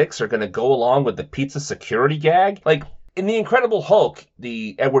 1996 are going to go along with the pizza security gag? Like, in The Incredible Hulk,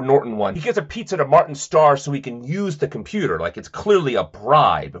 the Edward Norton one, he gives a pizza to Martin Starr so he can use the computer. Like, it's clearly a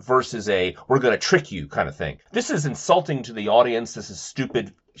bribe versus a, we're going to trick you kind of thing. This is insulting to the audience. This is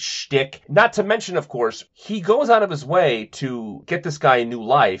stupid shtick. Not to mention, of course, he goes out of his way to get this guy a new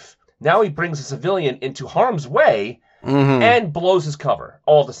life. Now he brings a civilian into harm's way and blows his cover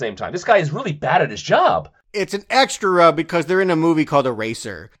all at the same time. This guy is really bad at his job. It's an extra because they're in a movie called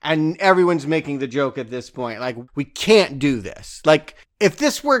Eraser, and everyone's making the joke at this point, like, we can't do this. Like, if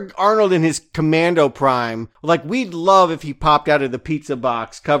this were Arnold in his commando prime, like, we'd love if he popped out of the pizza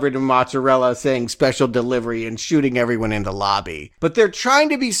box covered in mozzarella saying special delivery and shooting everyone in the lobby. But they're trying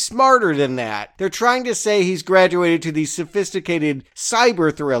to be smarter than that. They're trying to say he's graduated to these sophisticated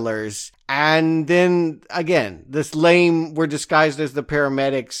cyber thrillers. And then, again, this lame, we're disguised as the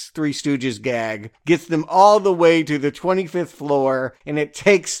paramedics, Three Stooges gag gets them all the way to the 25th floor, and it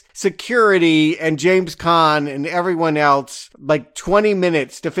takes security and James Caan and everyone else like 20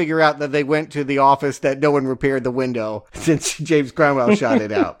 minutes to figure out that they went to the office that no one repaired the window since James Cromwell shot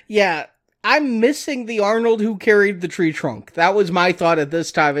it out. Yeah. I'm missing the Arnold who carried the tree trunk. That was my thought at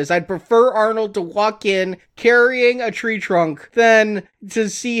this time, is I'd prefer Arnold to walk in carrying a tree trunk than to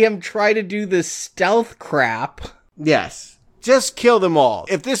see him try to do this stealth crap. Yes. Just kill them all.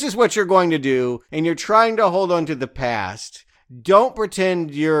 If this is what you're going to do and you're trying to hold on to the past, don't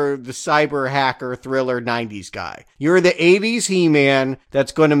pretend you're the cyber hacker thriller 90s guy. You're the 80s He-Man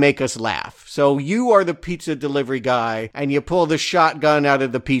that's going to make us laugh. So you are the pizza delivery guy, and you pull the shotgun out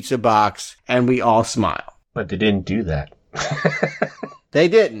of the pizza box, and we all smile. But they didn't do that. They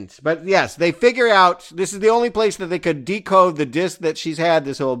didn't. But yes, they figure out this is the only place that they could decode the disc that she's had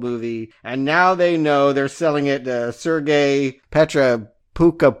this whole movie. And now they know they're selling it to Sergei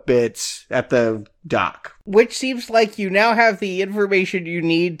Petrapukabits at the dock. Which seems like you now have the information you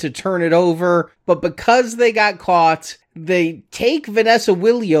need to turn it over. But because they got caught, they take Vanessa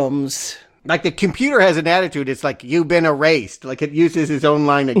Williams. Like, the computer has an attitude. It's like, you've been erased. Like, it uses his own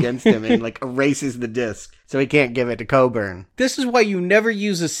line against him and, like, erases the disc. So he can't give it to Coburn. This is why you never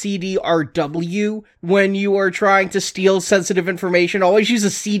use a CDRW when you are trying to steal sensitive information. Always use a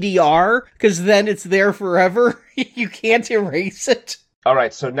CDR, because then it's there forever. You can't erase it. All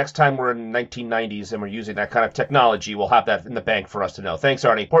right, so next time we're in 1990s and we're using that kind of technology, we'll have that in the bank for us to know. Thanks,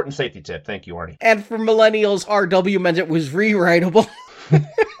 Arnie. Important safety tip. Thank you, Arnie. And for millennials, RW meant it was rewritable.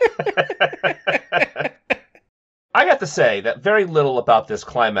 I got to say that very little about this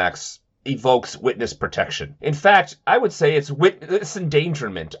climax evokes witness protection. In fact, I would say it's witness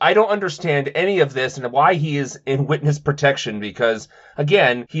endangerment. I don't understand any of this and why he is in witness protection because,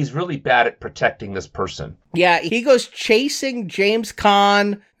 again, he's really bad at protecting this person. Yeah, he goes chasing James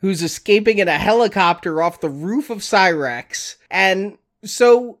Caan, who's escaping in a helicopter off the roof of Cyrex. And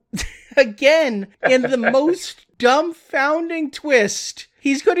so, again, in the most dumbfounding twist,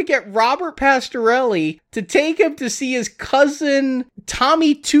 he's going to get Robert Pastorelli to take him to see his cousin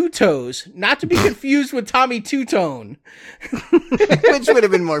Tommy Two Toes, not to be confused with Tommy Two Tone. Which would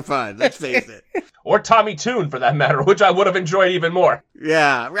have been more fun, let's face it. Or Tommy Toon, for that matter, which I would have enjoyed even more.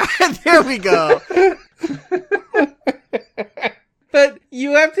 Yeah, right, there we go. But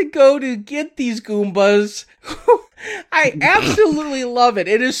you have to go to get these Goombas. I absolutely love it.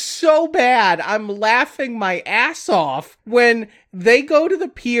 It is so bad. I'm laughing my ass off when they go to the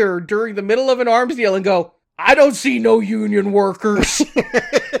pier during the middle of an arms deal and go, I don't see no union workers.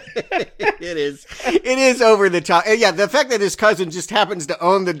 It is over the top. And yeah, the fact that his cousin just happens to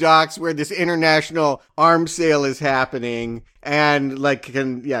own the docks where this international arms sale is happening and like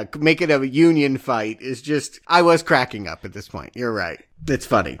can make it a union fight is just, I was cracking up at this point. You're right. It's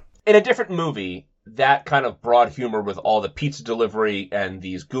funny. In a different movie, that kind of broad humor with all the pizza delivery and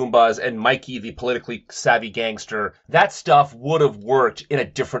these Goombas and Mikey, the politically savvy gangster, that stuff would have worked in a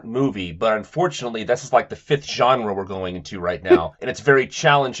different movie. But unfortunately, this is like the fifth genre we're going into right now. And it's very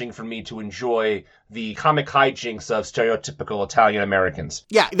challenging for me to enjoy the comic hijinks of stereotypical Italian Americans.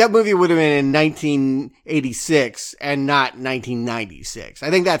 Yeah, that movie would have been in 1986 and not 1996. I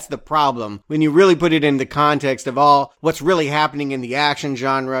think that's the problem. When you really put it in the context of all what's really happening in the action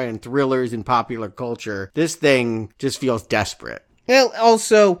genre and thrillers and popular culture, this thing just feels desperate. Well,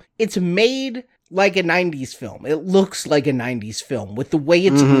 also, it's made like a 90s film. It looks like a 90s film with the way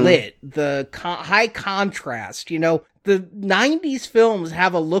it's lit, the high contrast, you know. The 90s films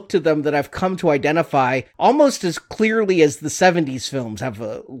have a look to them that I've come to identify almost as clearly as the 70s films have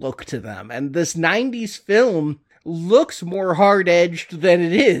a look to them. And this 90s film looks more hard-edged than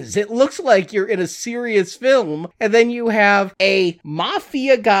it is. It looks like you're in a serious film, and then you have a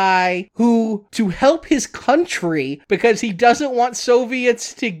mafia guy who, to help his country, because he doesn't want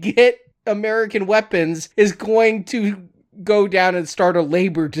Soviets to get American weapons, is going to go down and start a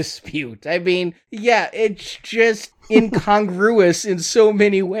labor dispute. I mean, yeah, it's just incongruous in so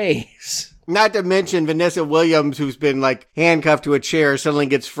many ways. Not to mention Vanessa Williams, who's been like handcuffed to a chair, suddenly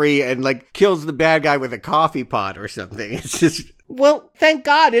gets free and like kills the bad guy with a coffee pot or something. It's just Well, thank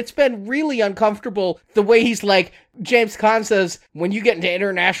God. It's been really uncomfortable the way he's like, James Caan says, when you get into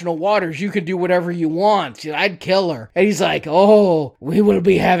international waters, you can do whatever you want. I'd kill her. And he's like, oh, we will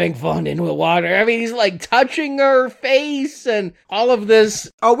be having fun in the water. I mean, he's like touching her face and all of this.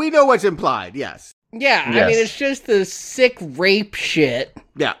 Oh, we know what's implied, yes. Yeah, Yes. I mean, it's just the sick rape shit.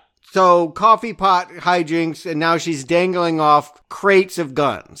 Yeah. So coffee pot hijinks, and now she's dangling off crates of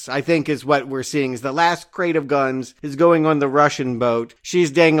guns, I think is what we're seeing. Is the last crate of guns is going on the Russian boat.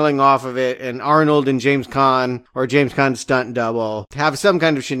 She's dangling off of it, and Arnold and James Caan, or James Caan's stunt double, have some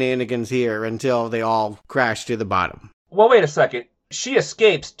kind of shenanigans here until they all crash to the bottom. Well, wait a second. She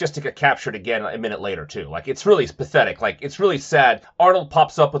escapes just to get captured again a minute later, too. Like, it's really pathetic. Like, it's really sad. Arnold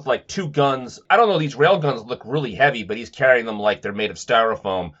pops up with, like, 2 guns. I don't know, these rail guns look really heavy, but he's carrying them like they're made of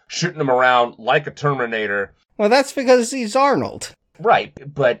styrofoam, shooting them around like a Terminator. Well, that's because he's Arnold. Right,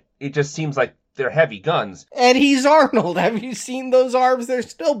 but it just seems like they're heavy guns. And he's Arnold. Have you seen those arms? They're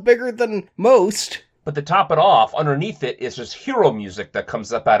still bigger than most. But to top it off, underneath it is just hero music that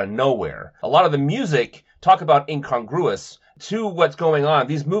comes up out of nowhere. A lot of the music, talk about incongruous to what's going on.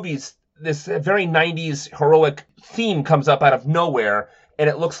 These movies, this very 90s heroic theme comes up out of nowhere, and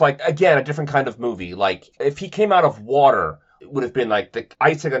it looks like, again, a different kind of movie. Like, if he came out of water, it would have been like the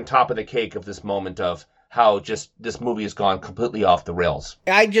icing on top of the cake of this moment of how just this movie has gone completely off the rails.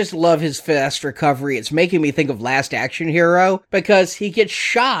 I just love his fast recovery. It's making me think of Last Action Hero because he gets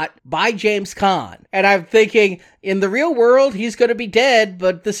shot by James Caan. And I'm thinking, in the real world, he's going to be dead,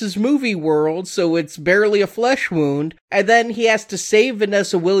 but this is movie world, so it's barely a flesh wound. And then he has to save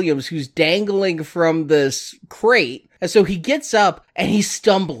Vanessa Williams, who's dangling from this crate. And so he gets up and he's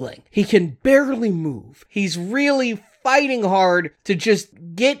stumbling. He can barely move. He's really fighting hard to just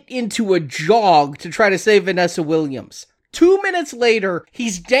get into a jog to try to save Vanessa Williams. 2 minutes later,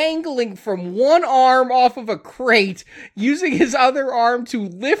 he's dangling from one arm off of a crate, using his other arm to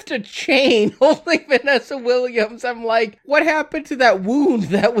lift a chain, holding Vanessa Williams. I'm like, what happened to that wound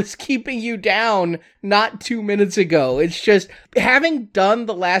that was keeping you down not 2 minutes ago? It's just, having done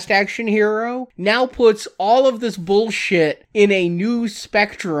The Last Action Hero now puts all of this bullshit in a new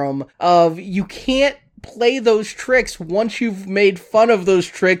spectrum of you can't play those tricks once you've made fun of those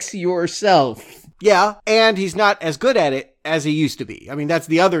tricks yourself. Yeah, and he's not as good at it as he used to be. I mean, that's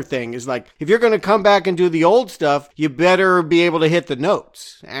the other thing, is like, if you're going to come back and do the old stuff, you better be able to hit the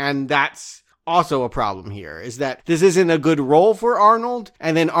notes. And that's also a problem here, is that this isn't a good role for Arnold,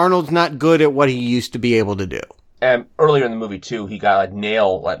 and then Arnold's not good at what he used to be able to do. And earlier in the movie, too, he got a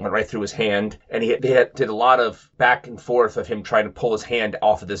nail that went right through his hand, and they did a lot of back and forth of him trying to pull his hand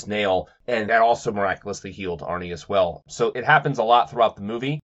off of this nail, and that also miraculously healed Arnie as well. So it happens a lot throughout the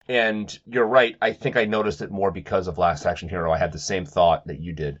movie, and you're right, I think I noticed it more because of Last Action Hero. I had the same thought that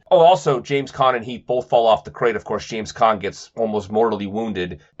you did. Oh, also, James Caan and he both fall off the crate. Of course, James Caan gets almost mortally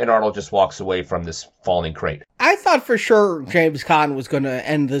wounded, and Arnold just walks away from this falling crate. I thought for sure James Caan was going to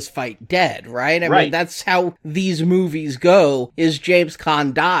end this fight dead, right? I mean, that's how these movies go, is James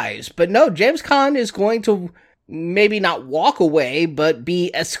Caan dies. But no, James Caan is going to maybe not walk away, but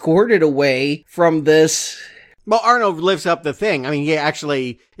be escorted away from this. Well, Arnold lifts up the thing. I mean, he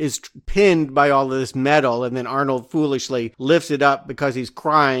actually is pinned by all of this metal, and then Arnold foolishly lifts it up because he's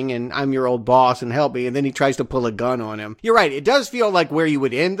crying, and I'm your old boss, and help me, and then he tries to pull a gun on him. You're right, it does feel like where you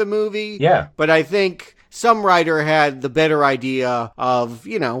would end the movie. Yeah. But I think some writer had the better idea of,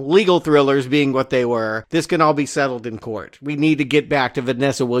 legal thrillers being what they were. This can all be settled in court. We need to get back to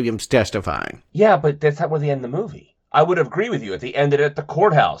Vanessa Williams testifying. Yeah, but that's not where they end the movie. I would agree with you if they ended at the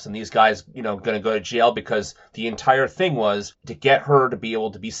courthouse and these guys, going to go to jail because the entire thing was to get her to be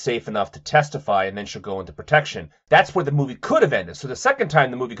able to be safe enough to testify, and then she'll go into protection. That's where the movie could have ended. So the second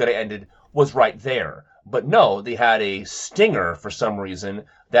time the movie could have ended was right there. But no, they had a stinger for some reason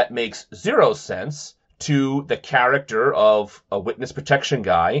that makes zero sense to the character of a witness protection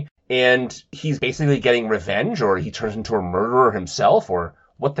guy, and he's basically getting revenge, or he turns into a murderer himself, or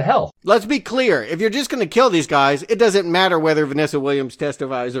what the hell? Let's be clear. If you're just going to kill these guys, it doesn't matter whether Vanessa Williams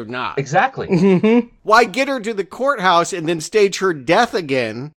testifies or not. Exactly. Why get her to the courthouse and then stage her death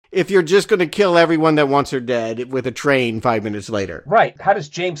again if you're just going to kill everyone that wants her dead with a train 5 minutes later? Right. How does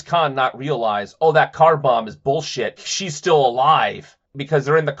James Caan not realize, that car bomb is bullshit. She's still alive. Because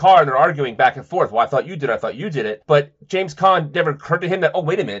they're in the car and they're arguing back and forth. Well, I thought you did it. But James Caan never occurred to him that,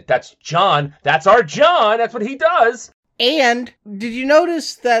 wait a minute, that's John. That's our John. That's what he does. And did you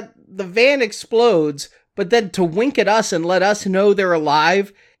notice that the van explodes, but then to wink at us and let us know they're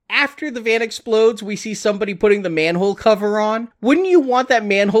alive, after the van explodes, we see somebody putting the manhole cover on? Wouldn't you want that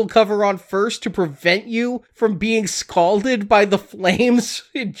manhole cover on first to prevent you from being scalded by the flames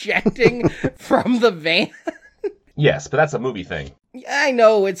ejecting from the van? Yes, but that's a movie thing. I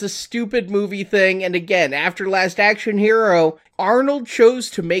know, it's a stupid movie thing, and again, after Last Action Hero, Arnold chose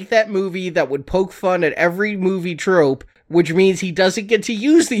to make that movie that would poke fun at every movie trope, which means he doesn't get to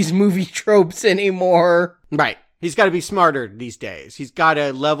use these movie tropes anymore. Right. He's got to be smarter these days. He's got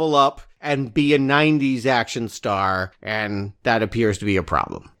to level up and be a 90s action star, and that appears to be a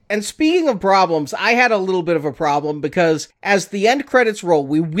problem. And speaking of problems, I had a little bit of a problem because as the end credits roll,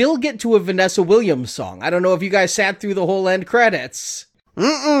 we will get to a Vanessa Williams song. I don't know if you guys sat through the whole end credits.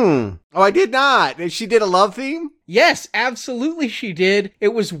 Oh, I did not. She did a love theme? Yes, absolutely she did.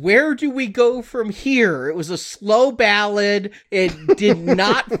 It was Where Do We Go From Here? It was a slow ballad. It did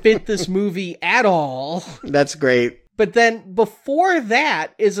not fit this movie at all. That's great. But then before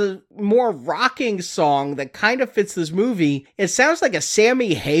that is a more rocking song that kind of fits this movie. It sounds like a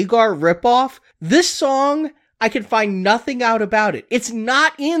Sammy Hagar ripoff. This song, I can find nothing out about it. It's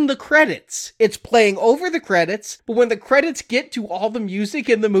not in the credits. It's playing over the credits, but when the credits get to all the music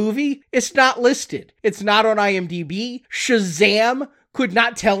in the movie, it's not listed. It's not on IMDb. Shazam could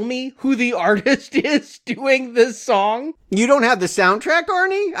not tell me who the artist is doing this song. You don't have the soundtrack,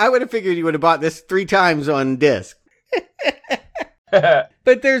 Arnie? I would have figured you would have bought this 3 times on disc.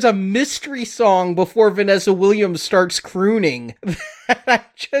 But there's a mystery song before Vanessa Williams starts crooning. I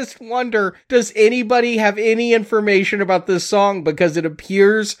just wonder, does anybody have any information about this song because it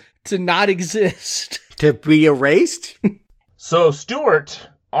appears to not exist? To be erased? So, Stuart,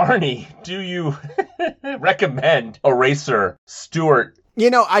 Arnie, do you recommend Eraser, Stuart? You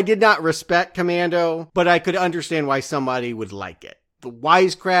know, I did not respect Commando, but I could understand why somebody would like it. The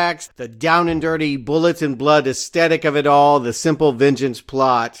wisecracks, the down and dirty bullets and blood aesthetic of it all, the simple vengeance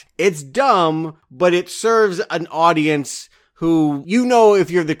plot. It's dumb, but it serves an audience who, you know, if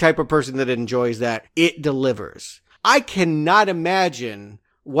you're the type of person that enjoys that, it delivers. I cannot imagine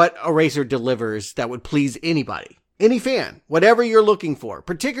what Eraser delivers that would please anybody. Any fan, whatever you're looking for,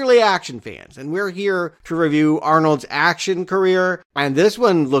 particularly action fans. And we're here to review Arnold's action career. And this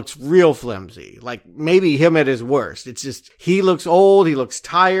one looks real flimsy, like maybe him at his worst. It's just, he looks old, he looks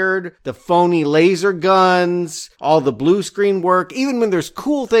tired, the phony laser guns, all the blue screen work. Even when there's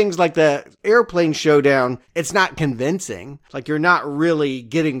cool things like the airplane showdown, it's not convincing. Like you're not really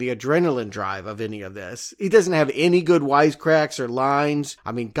getting the adrenaline drive of any of this. He doesn't have any good wisecracks or lines.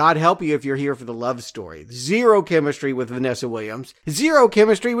 I mean, God help you if you're here for the love story. Zero chemistry with Vanessa Williams, zero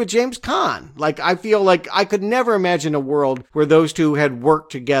chemistry with James Caan. Like, I feel like I could never imagine a world where those two had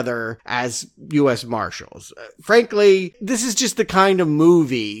worked together as U.S. Marshals. Frankly, this is just the kind of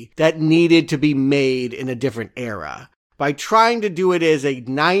movie that needed to be made in a different era. By trying to do it as a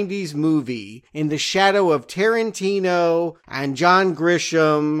 90s movie in the shadow of Tarantino and John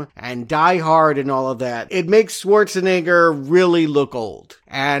Grisham and Die Hard and all of that, it makes Schwarzenegger really look old.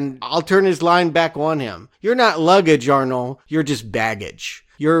 And I'll turn his line back on him. You're not luggage, Arnold. You're just baggage.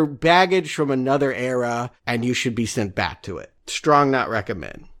 You're baggage from another era, and you should be sent back to it. Strong not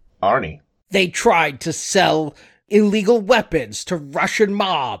recommend. Arnie. They tried to sell illegal weapons to Russian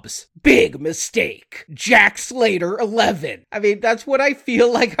mobs. Big mistake. Jack Slater 11. I mean, that's what I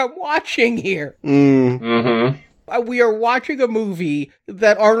feel like I'm watching here. We are watching a movie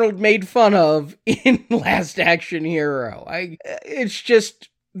that Arnold made fun of in Last Action Hero. It's just,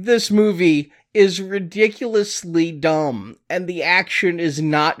 this movie is ridiculously dumb, and the action is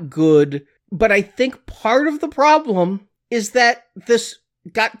not good. But I think part of the problem is that this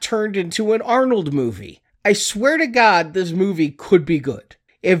got turned into an Arnold movie. I swear to God, this movie could be good.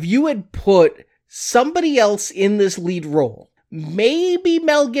 If you had put somebody else in this lead role, maybe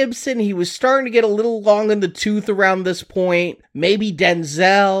Mel Gibson, he was starting to get a little long in the tooth around this point, maybe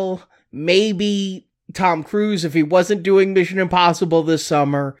Denzel, maybe Tom Cruise if he wasn't doing Mission Impossible this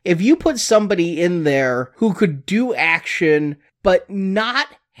summer. If you put somebody in there who could do action, but not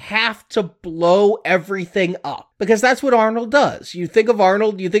have to blow everything up, because that's what Arnold does. You think of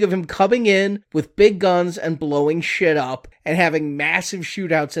Arnold, you think of him coming in with big guns and blowing shit up and having massive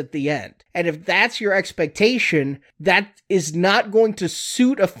shootouts at the end. And if that's your expectation, that is not going to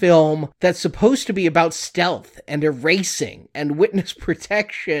suit a film that's supposed to be about stealth and erasing and witness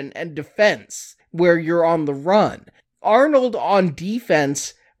protection and defense, where you're on the run. Arnold on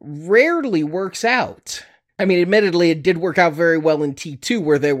defense rarely works out. I mean, admittedly, it did work out very well in T2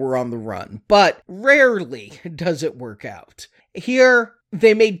 where they were on the run, but rarely does it work out. Here,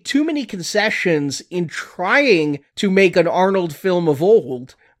 they made too many concessions in trying to make an Arnold film of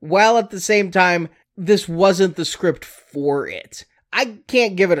old, while at the same time, this wasn't the script for it. I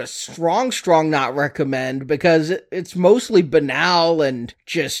can't give it a strong not recommend because it's mostly banal and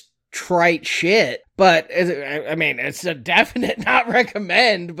just trite shit. But, I mean, it's a definite not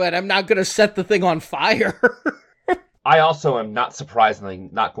recommend, but I'm not going to set the thing on fire. I also am not surprisingly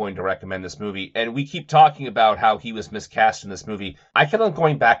not going to recommend this movie. And we keep talking about how he was miscast in this movie. I kept on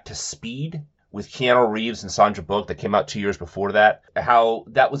going back to Speed with Keanu Reeves and Sandra Bullock that came out 2 years before that. How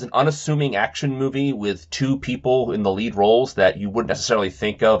that was an unassuming action movie with two people in the lead roles that you wouldn't necessarily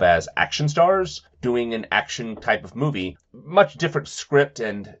think of as action stars doing an action type of movie. Much different script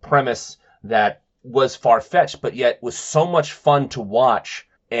and premise that was far-fetched, but yet was so much fun to watch,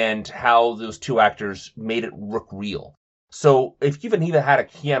 and how those two actors made it look real. So if you even had a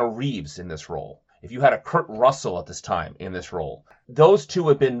Keanu Reeves in this role, if you had a Kurt Russell at this time in this role, those two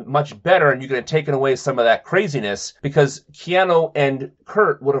have been much better, and you could have taken away some of that craziness, because Keanu and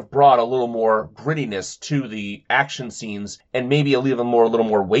Kurt would have brought a little more grittiness to the action scenes and maybe a little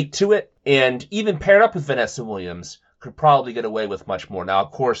more weight to it. And even paired up with Vanessa Williams, could probably get away with much more. Now,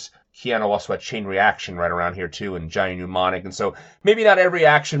 of course, Keanu also had Chain Reaction right around here too, and Johnny Mnemonic, and so maybe not every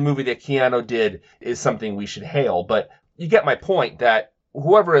action movie that Keanu did is something we should hail, but you get my point that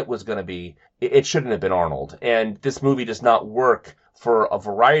whoever it was going to be, it shouldn't have been Arnold. And this movie does not work for a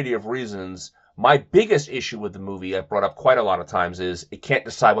variety of reasons. My biggest issue with the movie, I've brought up quite a lot of times, is it can't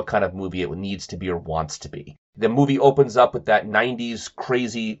decide what kind of movie it needs to be or wants to be. The movie opens up with that 90s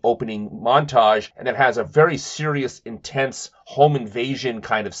crazy opening montage, and then has a very serious, intense home invasion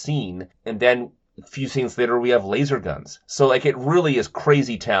kind of scene. And then a few scenes later, we have laser guns. So, like, it really is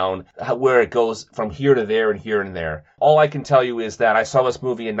crazy town where it goes from here to there and here and there. All I can tell you is that I saw this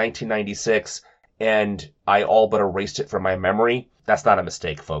movie in 1996, and I all but erased it from my memory. That's not a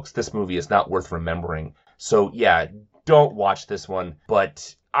mistake, folks. This movie is not worth remembering. So, yeah, don't watch this one.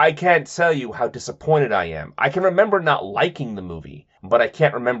 But I can't tell you how disappointed I am. I can remember not liking the movie, but I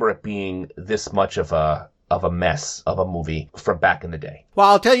can't remember it being this much of a mess of a movie from back in the day. Well,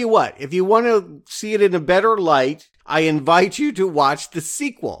 I'll tell you what, if you want to see it in a better light, I invite you to watch the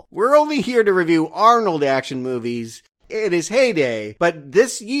sequel. We're only here to review Arnold action movies in his heyday, but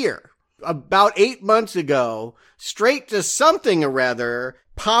this year, about 8 months ago, Straight to Something or Other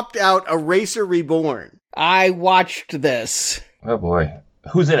popped out Eraser Reborn. I watched this. Oh boy.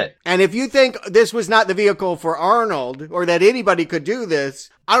 Who's in it? And if you think this was not the vehicle for Arnold, or that anybody could do this,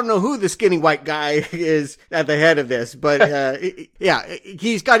 I don't know who the skinny white guy is at the head of this, but yeah,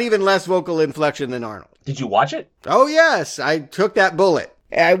 he's got even less vocal inflection than Arnold. Did you watch it? Oh yes, I took that bullet.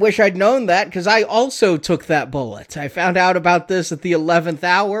 I wish I'd known that, because I also took that bullet. I found out about this at the 11th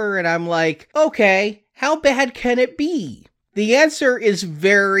hour, and I'm like, okay, how bad can it be? The answer is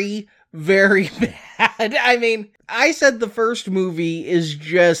very, very bad. I mean, I said the first movie is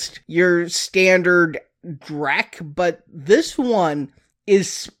just your standard Drek, but this one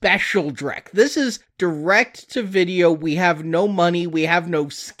is special Drek. This is direct to video. We have no money. We have no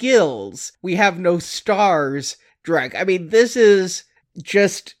skills. We have no stars Drek. I mean, this is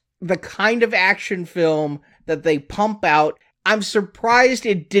just the kind of action film that they pump out. I'm surprised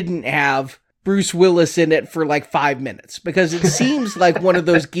it didn't have Bruce Willis in it for like 5 minutes, because it seems like one of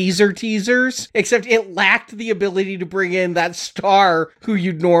those geezer teasers, except it lacked the ability to bring in that star who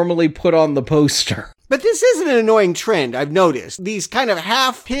you'd normally put on the poster. But this isn't an annoying trend, I've noticed. These kind of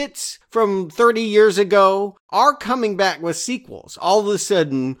half hits from 30 years ago are coming back with sequels all of a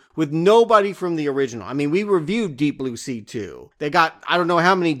sudden with nobody from the original. I mean, we reviewed Deep Blue Sea 2. They got, I don't know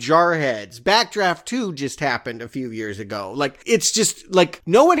how many Jarheads. Backdraft 2 just happened a few years ago. Like, it's just like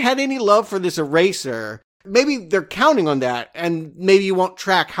no one had any love for this Eraser. Maybe they're counting on that, and maybe you won't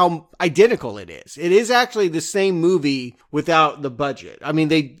track how identical it is. It is actually the same movie without the budget. I mean,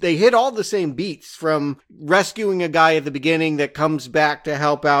 they hit all the same beats, from rescuing a guy at the beginning that comes back to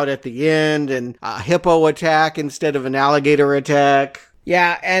help out at the end, and a hippo attack instead of an alligator attack.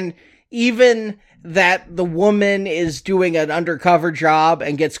 Yeah, and even that the woman is doing an undercover job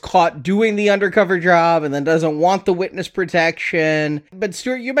and gets caught doing the undercover job and then doesn't want the witness protection. But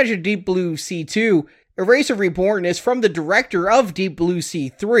Stuart, you mentioned Deep Blue Sea 2. Eraser Reborn is from the director of Deep Blue Sea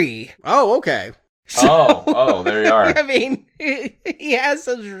 3. Oh, okay. So, there you are. I mean, he has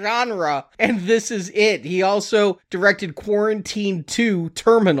a genre, and this is it. He also directed Quarantine 2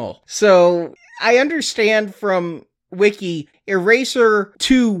 Terminal. So I understand from Wiki, Eraser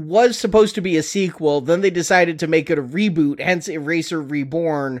 2 was supposed to be a sequel, then they decided to make it a reboot, hence Eraser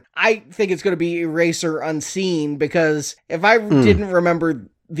Reborn. I think it's going to be Eraser Unseen, because if I didn't remember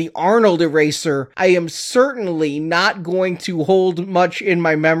the Arnold Eraser, I am certainly not going to hold much in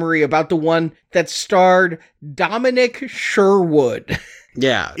my memory about the one that starred Dominic Sherwood.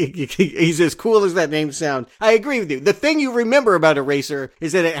 Yeah, he's as cool as that name sounds. I agree with you. The thing you remember about Eraser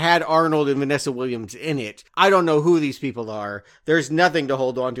is that it had Arnold and Vanessa Williams in it. I don't know who these people are. There's nothing to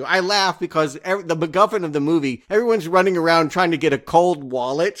hold on to. I laugh because the MacGuffin of the movie, everyone's running around trying to get a cold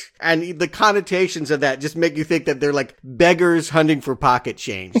wallet, and the connotations of that just make you think that they're like beggars hunting for pocket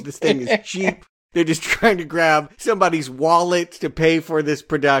change. This thing is cheap. They're just trying to grab somebody's wallet to pay for this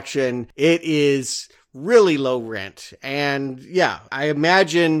production. It is really low rent. And yeah, I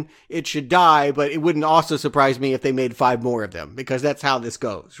imagine it should die, but it wouldn't also surprise me if they made 5 more of them, because that's how this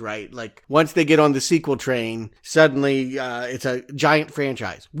goes, right? Like once they get on the sequel train, suddenly it's a giant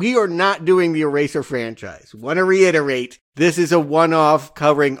franchise. We are not doing the Eraser franchise. Want to reiterate, this is a one-off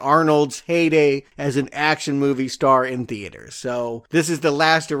covering Arnold's heyday as an action movie star in theaters. So this is the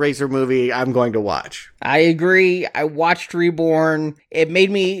last Eraser movie I'm going to watch. I agree. I watched Reborn. It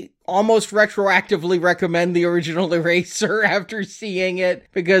made me almost retroactively recommend the original Eraser after seeing it,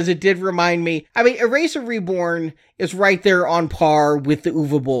 because it did remind me. I mean, Eraser Reborn is right there on par with the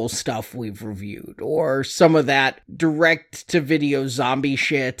Uwe Boll stuff we've reviewed, or some of that direct-to-video zombie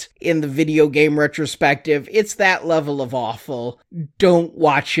shit in the video game retrospective. It's that level of awful. Don't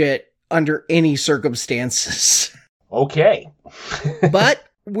watch it under any circumstances. Okay. But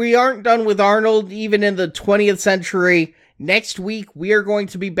we aren't done with Arnold, even in the 20th century. Next week, we are going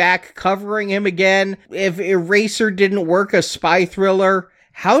to be back covering him again. If Eraser didn't work as spy thriller,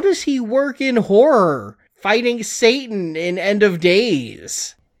 how does he work in horror? Fighting Satan in End of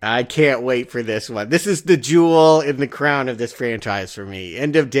Days. I can't wait for this one. This is the jewel in the crown of this franchise for me.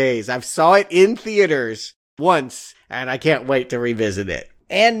 End of Days. I've saw it in theaters once, and I can't wait to revisit it.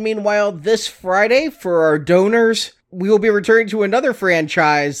 And meanwhile, this Friday, for our donors, we will be returning to another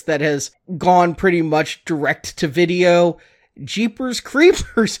franchise that has gone pretty much direct to video. Jeepers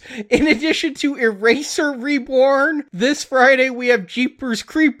Creepers. In addition to Eraser Reborn, this Friday we have Jeepers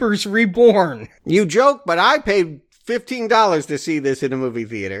Creepers Reborn. You joke, but I paid $15 to see this in a movie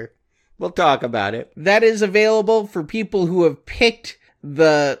theater. We'll talk about it. That is available for people who have picked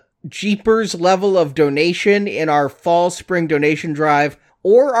the Jeepers level of donation in our fall-spring donation drive,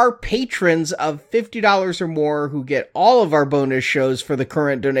 or our patrons of $50 or more who get all of our bonus shows for the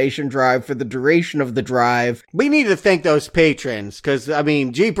current donation drive for the duration of the drive. We need to thank those patrons, because, I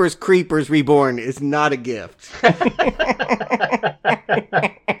mean, Jeepers Creepers Reborn is not a gift.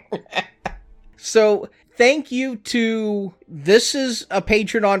 So, thank you to, this is a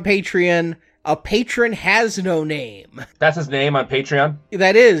patron on Patreon. A patron has no name. That's his name on Patreon?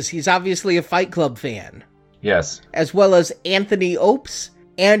 That is. He's obviously a Fight Club fan. Yes. As well as Anthony Opes,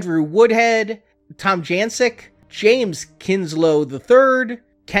 Andrew Woodhead, Tom Jancic, James Kinslow III,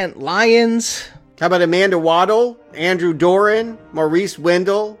 Kent Lyons. How about Amanda Waddle, Andrew Doran, Maurice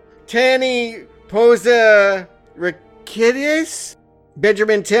Wendell, Tanny Pozarikidis,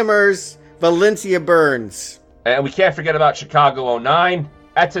 Benjamin Timmers, Valencia Burns. And we can't forget about Chicago 09.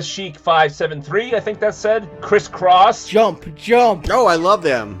 Atashik 573, I think that said. Chris Cross. Jump. Oh, I love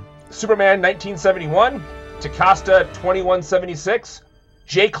them. Superman 1971. Takasta 2176,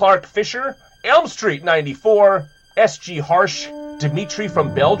 J. Clark Fisher, Elm Street 94, S.G. Harsh, Dimitri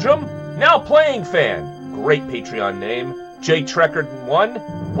from Belgium, Now Playing Fan, great Patreon name, J. Trekkard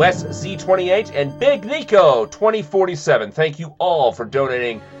 1, Wes Z28, and Big Nico 2047. Thank you all for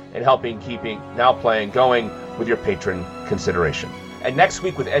donating and helping keeping Now Playing going with your patron consideration. And next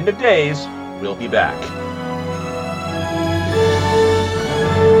week with End of Days, we'll be back.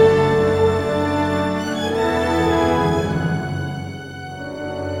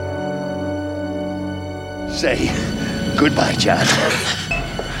 Say goodbye, John.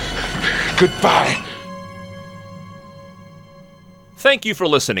 Goodbye. Thank you for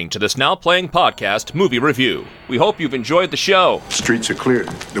listening to this Now Playing Podcast movie review. We hope you've enjoyed the show. Streets are cleared.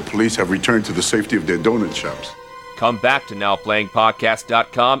 The police have returned to the safety of their donut shops. Come back to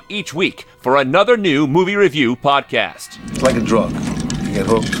NowPlayingPodcast.com each week for another new movie review podcast. It's like a drug. If you get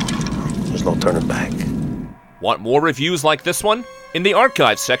hooked, there's no turning back. Want more reviews like this one? In the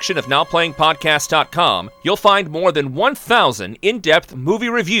archives section of NowPlayingPodcast.com, you'll find more than 1,000 in-depth movie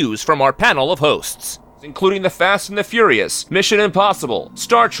reviews from our panel of hosts, including The Fast and the Furious, Mission Impossible,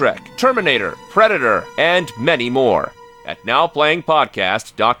 Star Trek, Terminator, Predator, and many more at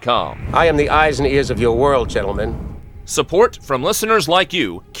NowPlayingPodcast.com. I am the eyes and ears of your world, gentlemen. Support from listeners like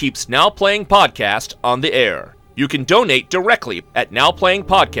you keeps Now Playing Podcast on the air. You can donate directly at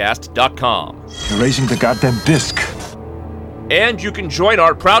NowPlayingPodcast.com. You're raising the goddamn disc. And you can join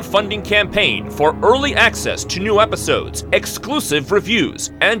our crowdfunding campaign for early access to new episodes, exclusive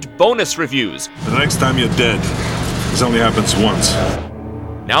reviews, and bonus reviews. The next time you're dead, this only happens once.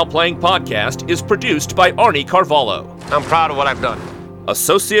 Now Playing Podcast is produced by Arnie Carvalho. I'm proud of what I've done.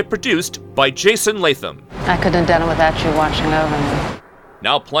 Associate produced by Jason Latham. I couldn't have done it without you watching over me.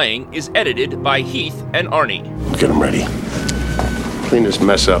 Now Playing is edited by Heath and Arnie. Get him ready. Clean this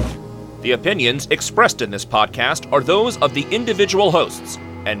mess up. The opinions expressed in this podcast are those of the individual hosts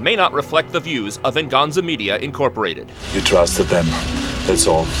and may not reflect the views of Venganza Media Incorporated. You trusted them. That's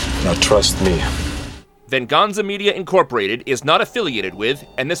all. Now trust me. Venganza Media Incorporated is not affiliated with,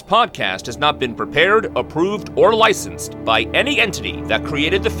 and this podcast has not been prepared, approved, or licensed by any entity that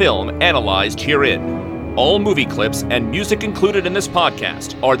created the film analyzed herein. All movie clips and music included in this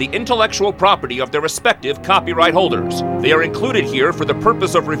podcast are the intellectual property of their respective copyright holders. They are included here for the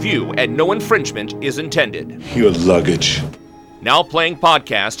purpose of review, and no infringement is intended. Your luggage. Now Playing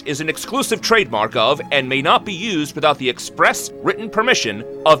Podcast is an exclusive trademark of and may not be used without the express written permission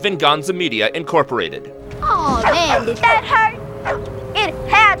of Venganza Media Incorporated. Oh man, did that hurt? It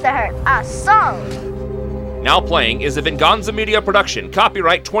had to hurt. I saw it. Now Playing is a Venganza Media production,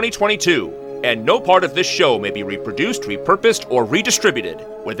 copyright 2022. And no part of this show may be reproduced, repurposed, or redistributed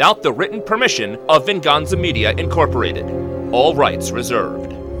without the written permission of Venganza Media Incorporated. All rights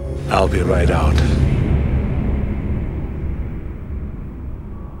reserved. I'll be right out.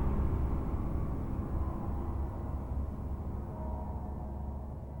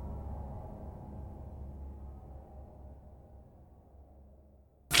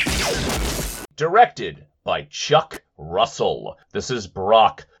 Directed by Chuck Russell. This is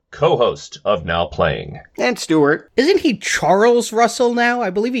Brock, co-host of Now Playing. And Stewart. Isn't he Charles Russell now? I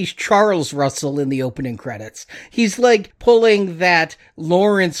believe he's Charles Russell in the opening credits. He's like pulling that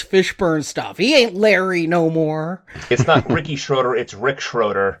Lawrence Fishburne stuff. He ain't Larry no more. It's not Ricky Schroeder, it's Rick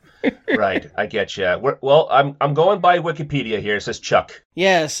Schroeder. Right, I get you. Well, I'm going by Wikipedia here. It says Chuck.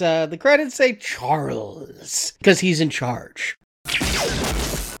 Yes, the credits say Charles, because he's in charge.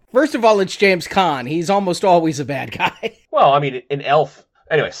 First of all, it's James Caan. He's almost always a bad guy. Well, I mean, in Elf.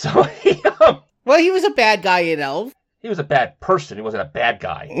 Anyway, so well, he was a bad guy in Elf. He was a bad person. He wasn't a bad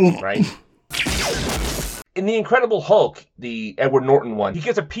guy, right? In The Incredible Hulk, the Edward Norton one, he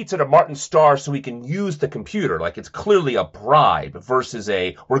gives a pizza to Martin Starr so he can use the computer. Like, it's clearly a bribe versus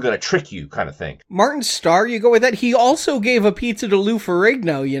a, we're going to trick you kind of thing. Martin Starr, you go with that? He also gave a pizza to Lou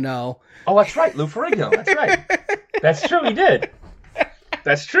Ferrigno, you know. Oh, that's right, Lou Ferrigno. That's right. That's true, he did.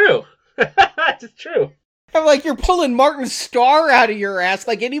 That's true. That's true. I'm like, you're pulling Martin Starr out of your ass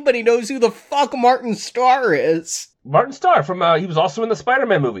like anybody knows who the fuck Martin Starr is. Martin Starr from, he was also in the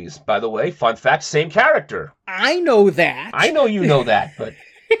Spider-Man movies, by the way. Fun fact, same character. I know that. I know you know that, but...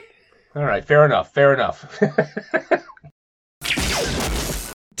 All right, fair enough.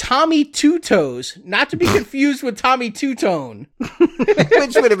 Tommy Two Toes, not to be confused with Tommy Two Tone.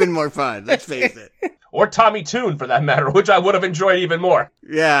 Which would have been more fun, let's face it. Or Tommy Toon, for that matter, which I would have enjoyed even more.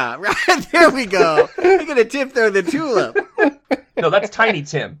 Yeah, right, there we go. We're going to tiptoe the tulip. No, that's Tiny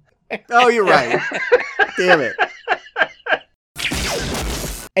Tim. Oh, you're right. Damn it.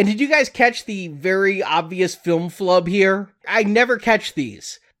 And did you guys catch the very obvious film flub here? I never catch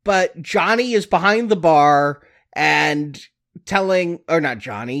these. But Johnny is behind the bar and telling... Or not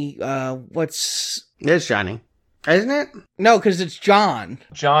Johnny. What's... There's Johnny. Isn't it? No, because it's John.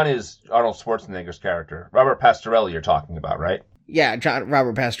 John is Arnold Schwarzenegger's character. Robert Pastorelli you're talking about, right? Yeah,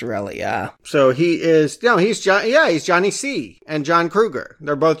 Robert Pastorelli, yeah. So he's John. Yeah, he's Johnny C. and John Kruger.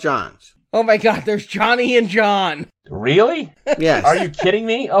 They're both Johns. Oh my God, there's Johnny and John. Really? Yes. Are you kidding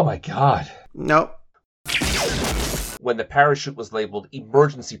me? Oh my God. Nope. When the parachute was labeled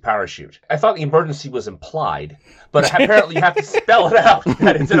emergency parachute, I thought the emergency was implied, but apparently you have to spell it out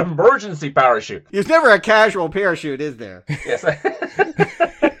that it's an emergency parachute. There's never a casual parachute, is there? Yes.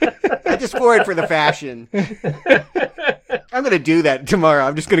 I just wore it for the fashion. I'm going to do that tomorrow.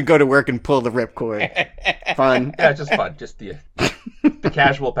 I'm just going to go to work and pull the ripcord. Fun. Yeah, just fun. Just the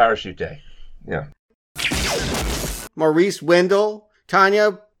casual parachute day. Yeah. Maurice Wendell.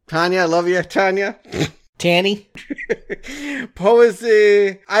 Tanya, I love you, Tanya. Tanny.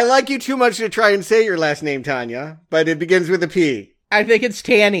 Poesy. I like you too much to try and say your last name, Tanya, but it begins with a P. I think it's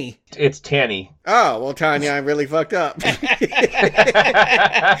Tanny. It's Tanny. Oh, well, Tanya, I really fucked up.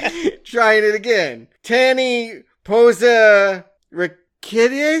 Trying it again. Tanny Posa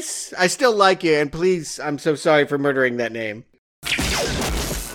Rakidis? I still like you, and please, I'm so sorry for murdering that name.